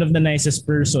 one of the nicest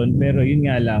person pero yun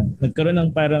nga lang, nagkaroon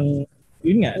ng parang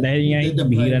yun nga, dahil nga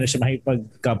bihira na siya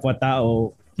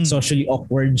makipagkapwa-tao, socially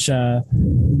awkward siya,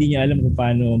 hindi niya alam kung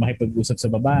paano makipag-usap sa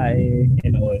babae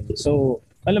and all. So,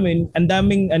 alam mo yun, ang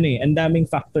daming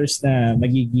factors na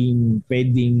magiging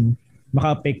pwedeng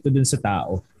maka-apekto dun sa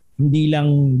tao. Hindi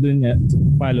lang dun nga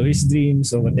follow his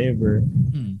dreams or whatever.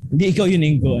 Hindi ikaw yun,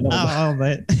 Ingo.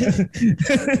 But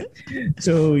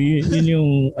so, yun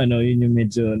yung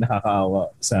medyo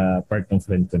nakakaawa sa part ng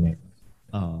friend ko na yun.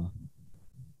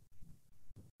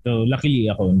 So, luckily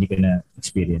ako, hindi ko na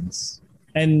experience.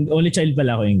 And only child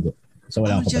pala ako, Ingo. So,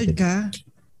 wala akong kapatid. Child ka?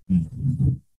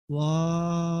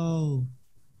 Wow.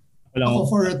 Ako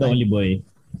for a the only boy.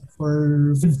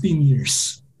 For 15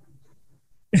 years.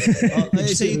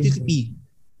 Sa UTP,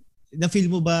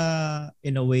 na-feel mo ba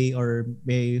in a way or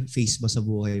may phase ba sa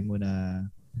buhay mo na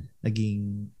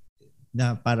naging,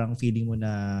 na parang feeling mo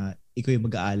na ikaw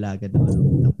yung mag-aalaga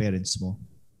ng parents mo?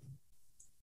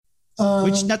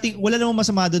 Which nothing, wala namang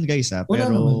masama doon guys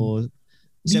pero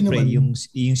siyempre yung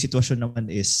sitwasyon naman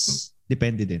is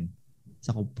depende din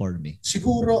sa conforme.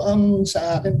 Siguro ang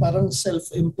sa akin parang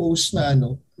self-imposed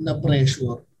na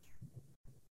pressure.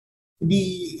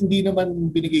 Hindi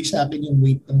naman binigay sa akin yung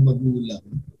weight ng magulang.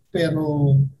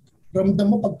 Pero ramdam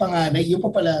mo pag panganay, yung pa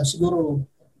pala siguro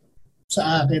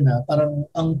sa akin parang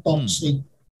ang toxic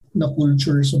na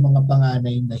culture sa mga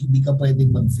panganay na hindi ka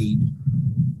pwedeng mag-fail.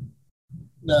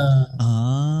 Na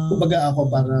kumbaga ako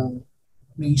parang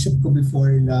naisip ko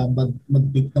before na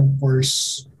mag-pick ng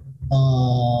course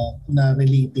na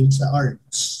relating sa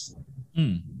arts.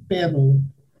 Pero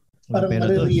parang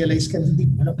ma-realize ka hindi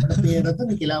mo na pera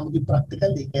doon. Kailangan mo din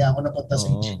practical Kaya ako napunta sa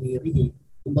engineering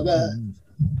Kumbaga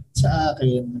sa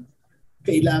akin,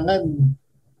 kailangan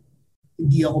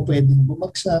hindi ako pwedeng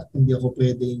bumagsak, hindi ako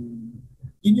pwedeng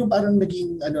yun yung parang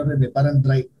naging parang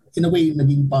drive. In a way,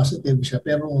 naging positive siya.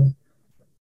 Pero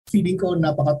feeling ko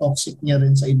napaka-toxic niya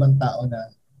rin sa ibang tao na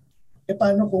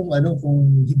paano kung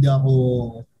hindi ako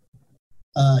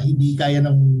hindi kaya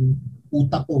ng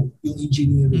utak ko yung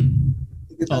engineering.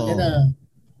 Kasi na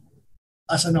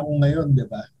asan ako ngayon, di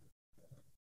ba?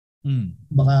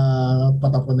 Baka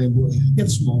patapon na yung buhay.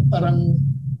 Gets mo? Parang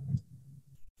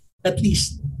at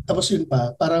least tapos yun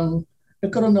pa, parang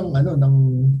nagkaroon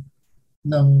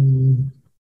ng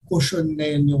cushion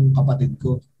ngayon yung kapatid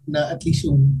ko na at least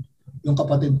yung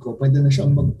kapatid ko, pwede na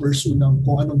siyang mag-pursue ng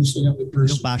kung anong gusto niyang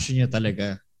i-pursue. Yung passion niya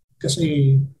talaga.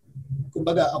 Kasi,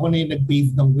 kumbaga, ako na yung nag-pave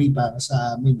ng way para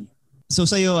sa amin. So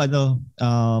sa'yo,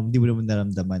 hindi mo naman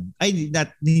naramdaman. Ay,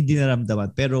 hindi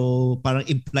naramdaman, pero parang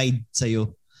implied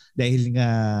sa'yo dahil nga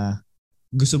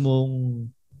gusto mong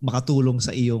makatulong sa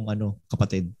iyong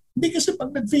kapatid. Hindi kasi pag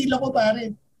nag-fail ako,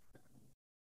 pare,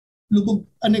 lubog,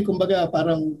 kumbaga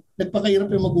parang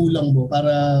nagpakahirap yung magulang mo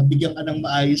para bigyan ka ng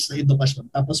maayos na edukasyon.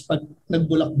 Tapos pag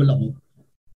nagbulak-bulak mo,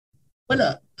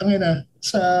 wala, tangina,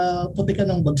 sa puti ka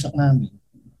ng bagsak namin.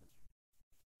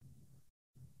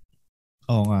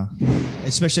 Oo nga.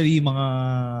 Especially yung mga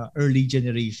early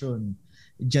generation.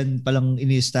 Diyan palang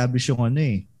ini-establish yung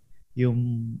yung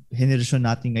henerasyon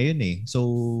natin ngayon eh.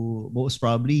 So, most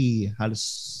probably,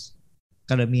 halos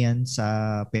karamihan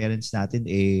sa parents natin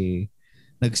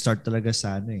nag-start talaga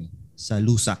sa sa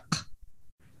lusak.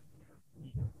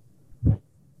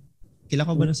 Kailan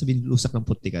ko ba nang sabihin lusak ng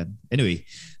putikan? Anyway,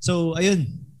 so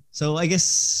ayun. So I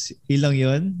guess ilang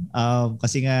yun.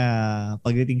 Kasi nga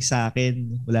pagdating sa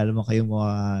akin, wala naman kayong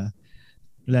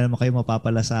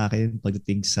mapapala sa akin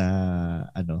pagdating sa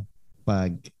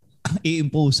pag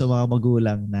i-impose sa mga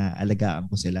magulang na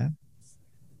alagaan ko sila.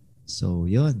 So,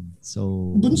 yun.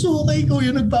 So, bunso ka, ikaw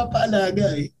yung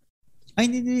nagpapaalaga eh.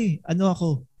 Ay, hindi.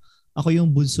 Ako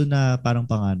yung bunso na parang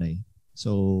panganay.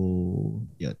 So,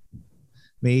 yun.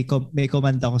 May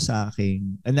command ako sa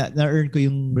aking, na-earn ko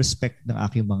yung respect ng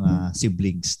aking mga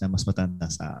siblings na mas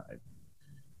matanda sa akin.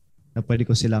 Na pwede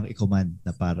ko silang i-command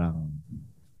na parang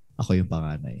ako yung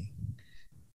panganay.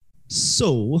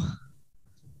 So,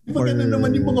 gano'n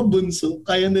naman yung mga bunso,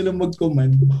 kaya nilang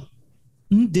mag-command.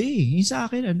 Hindi. Yung sa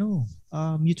akin,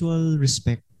 mutual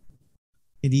respect.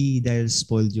 Hindi dahil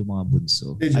spoiled yung mga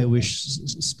bunso. I wish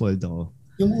spoiled ako.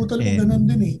 Yung utal ko ganun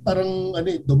din eh. Parang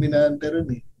dominante rin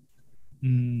eh.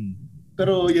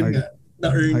 Pero yun nga,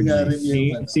 na-earn nga rin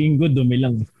yung si Ingo, dumi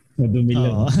lang.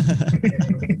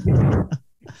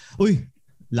 Uy,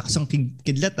 laksang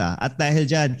kidlat ah. At dahil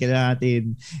dyan, kailangan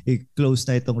natin i-close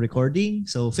na itong recording.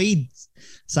 So, Fade,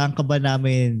 saan ka ba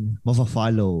namin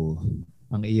mafa-follow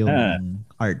ang iyong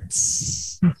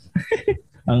arts?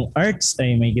 Ang arts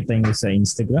ay may kita nyo sa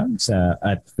Instagram sa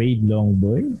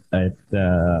 @FadeLongboy at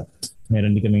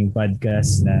meron din kaming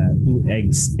podcast na 2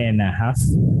 eggs and a half.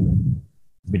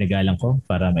 Binagalang ko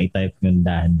para ma-type yung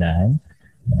dahan-dahan.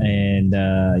 And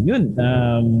yun,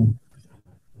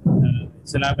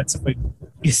 salamat sa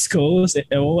pag-guest ko.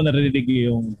 Ewan ko narinig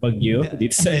yung bagyo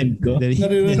dito sa end ko.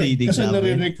 Narinig kasi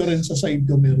narinig ko rin sa side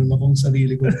ko. Meron akong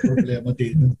sarili kong problema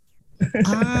dito.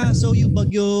 So yung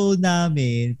bagyo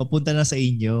namin, papunta na sa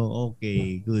inyo.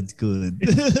 Okay, good.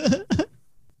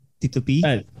 Tito P?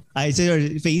 So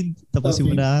Fade, tapusin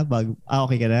mo na.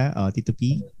 Okay ka na? Tito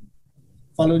P?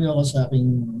 Follow niyo ako sa aking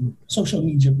social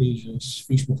media pages,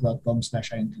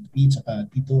 facebook.com/INTP, saka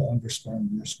Tito__P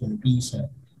sa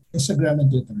Instagram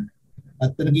and Twitter.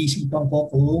 At nag-iisipan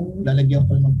ko kung lalagyan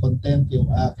ko ng content yung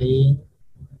aking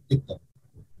TikTok.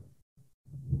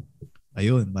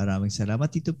 Ayun, maraming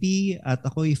salamat Tito P. At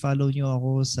ako, i-follow nyo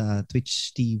ako sa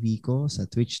Twitch TV ko, sa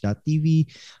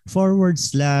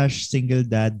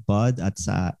twitch.tv/SingleDadPod at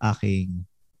sa aking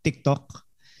TikTok,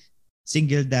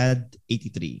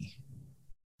 SingleDad83.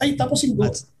 Ay, tapos yung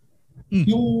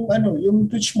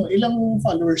Twitch mo, ilang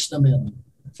followers na meron?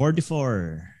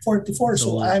 44.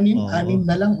 So, anim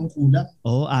na lang ang kulang.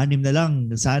 6 na lang.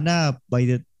 Sana by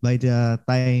the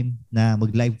time na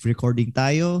mag-live recording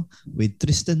tayo with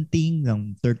Tristan Ting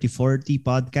ng 3040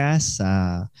 podcast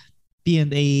sa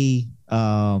P&A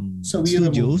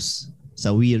Studios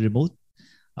sa We Remote.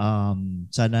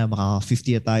 Sana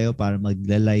maka-50 tayo para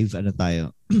mag-live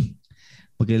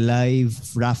mag-live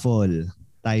raffle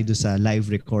tayo do sa live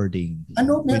recording.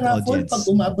 May raffle pag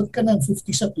umabot ka ng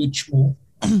 50 sa Twitch mo?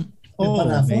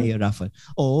 May raffle.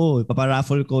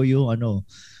 Ipaparaffle ko yung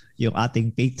yung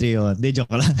ating Patreon. Hindi,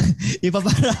 joke lang.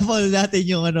 Ipaparaffle natin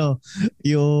yung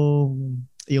yung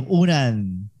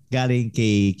unan galing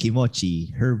kay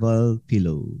Kimochi Herbal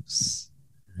Pillows.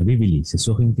 Nabibili sa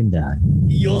suking tindahan.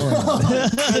 Yo!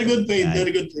 Very good trade.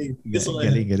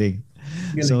 Galing.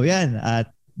 So yan,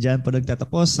 at dyan po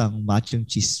nagtatapos ang Machong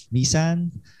Chismisan.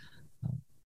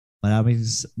 Maraming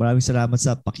salamat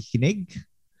sa pakikinig.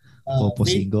 Popo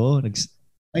Singo.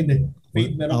 Hindi.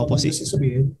 Wait, meron ako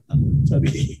sasabihin.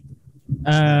 Sorry.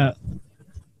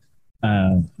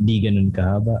 Di ganun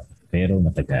kahaba, pero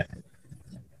matagal.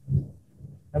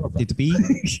 Tito P?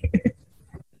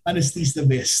 Honesty is the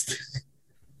best.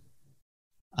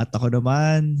 At ako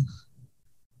naman,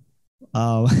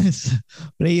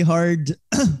 play hard,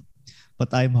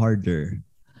 but I'm harder.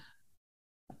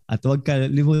 At huwag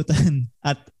kalimutan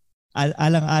at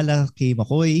alang-ala kay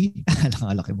Makoy.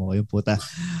 Alang-ala kay Makoy yung puta.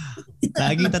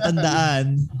 Laging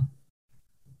tatandaan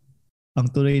ang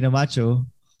tunay na macho.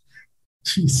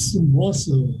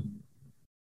 Chismoso.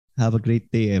 Have a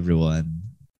great day,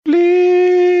 everyone.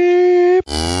 Bleep!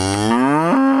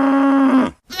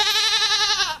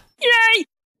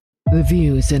 The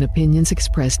views and opinions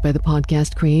expressed by the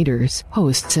podcast creators,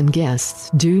 hosts, and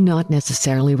guests do not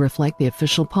necessarily reflect the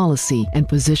official policy and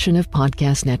position of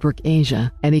Podcast Network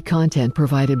Asia. Any content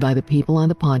provided by the people on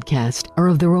the podcast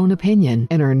are of their own opinion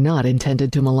and are not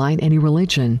intended to malign any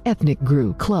religion, ethnic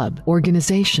group, club,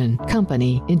 organization,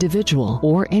 company, individual,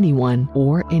 or anyone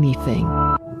or anything.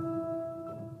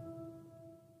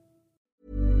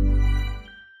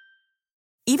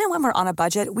 even when we're on a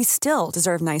budget, we still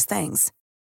deserve nice things.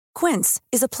 Quince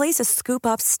is a place to scoop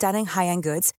up stunning high-end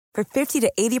goods for 50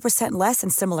 to 80% less than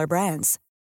similar brands.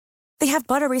 They have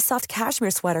buttery soft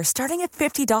cashmere sweaters starting at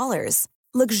 $50,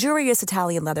 luxurious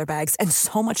Italian leather bags, and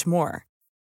so much more.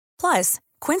 Plus,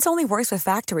 Quince only works with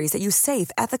factories that use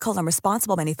safe, ethical, and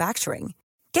responsible manufacturing.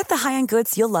 Get the high-end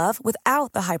goods you'll love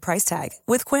without the high price tag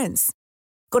with Quince.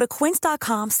 Go to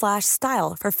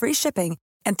quince.com/style for free shipping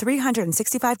and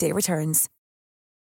 365-day returns.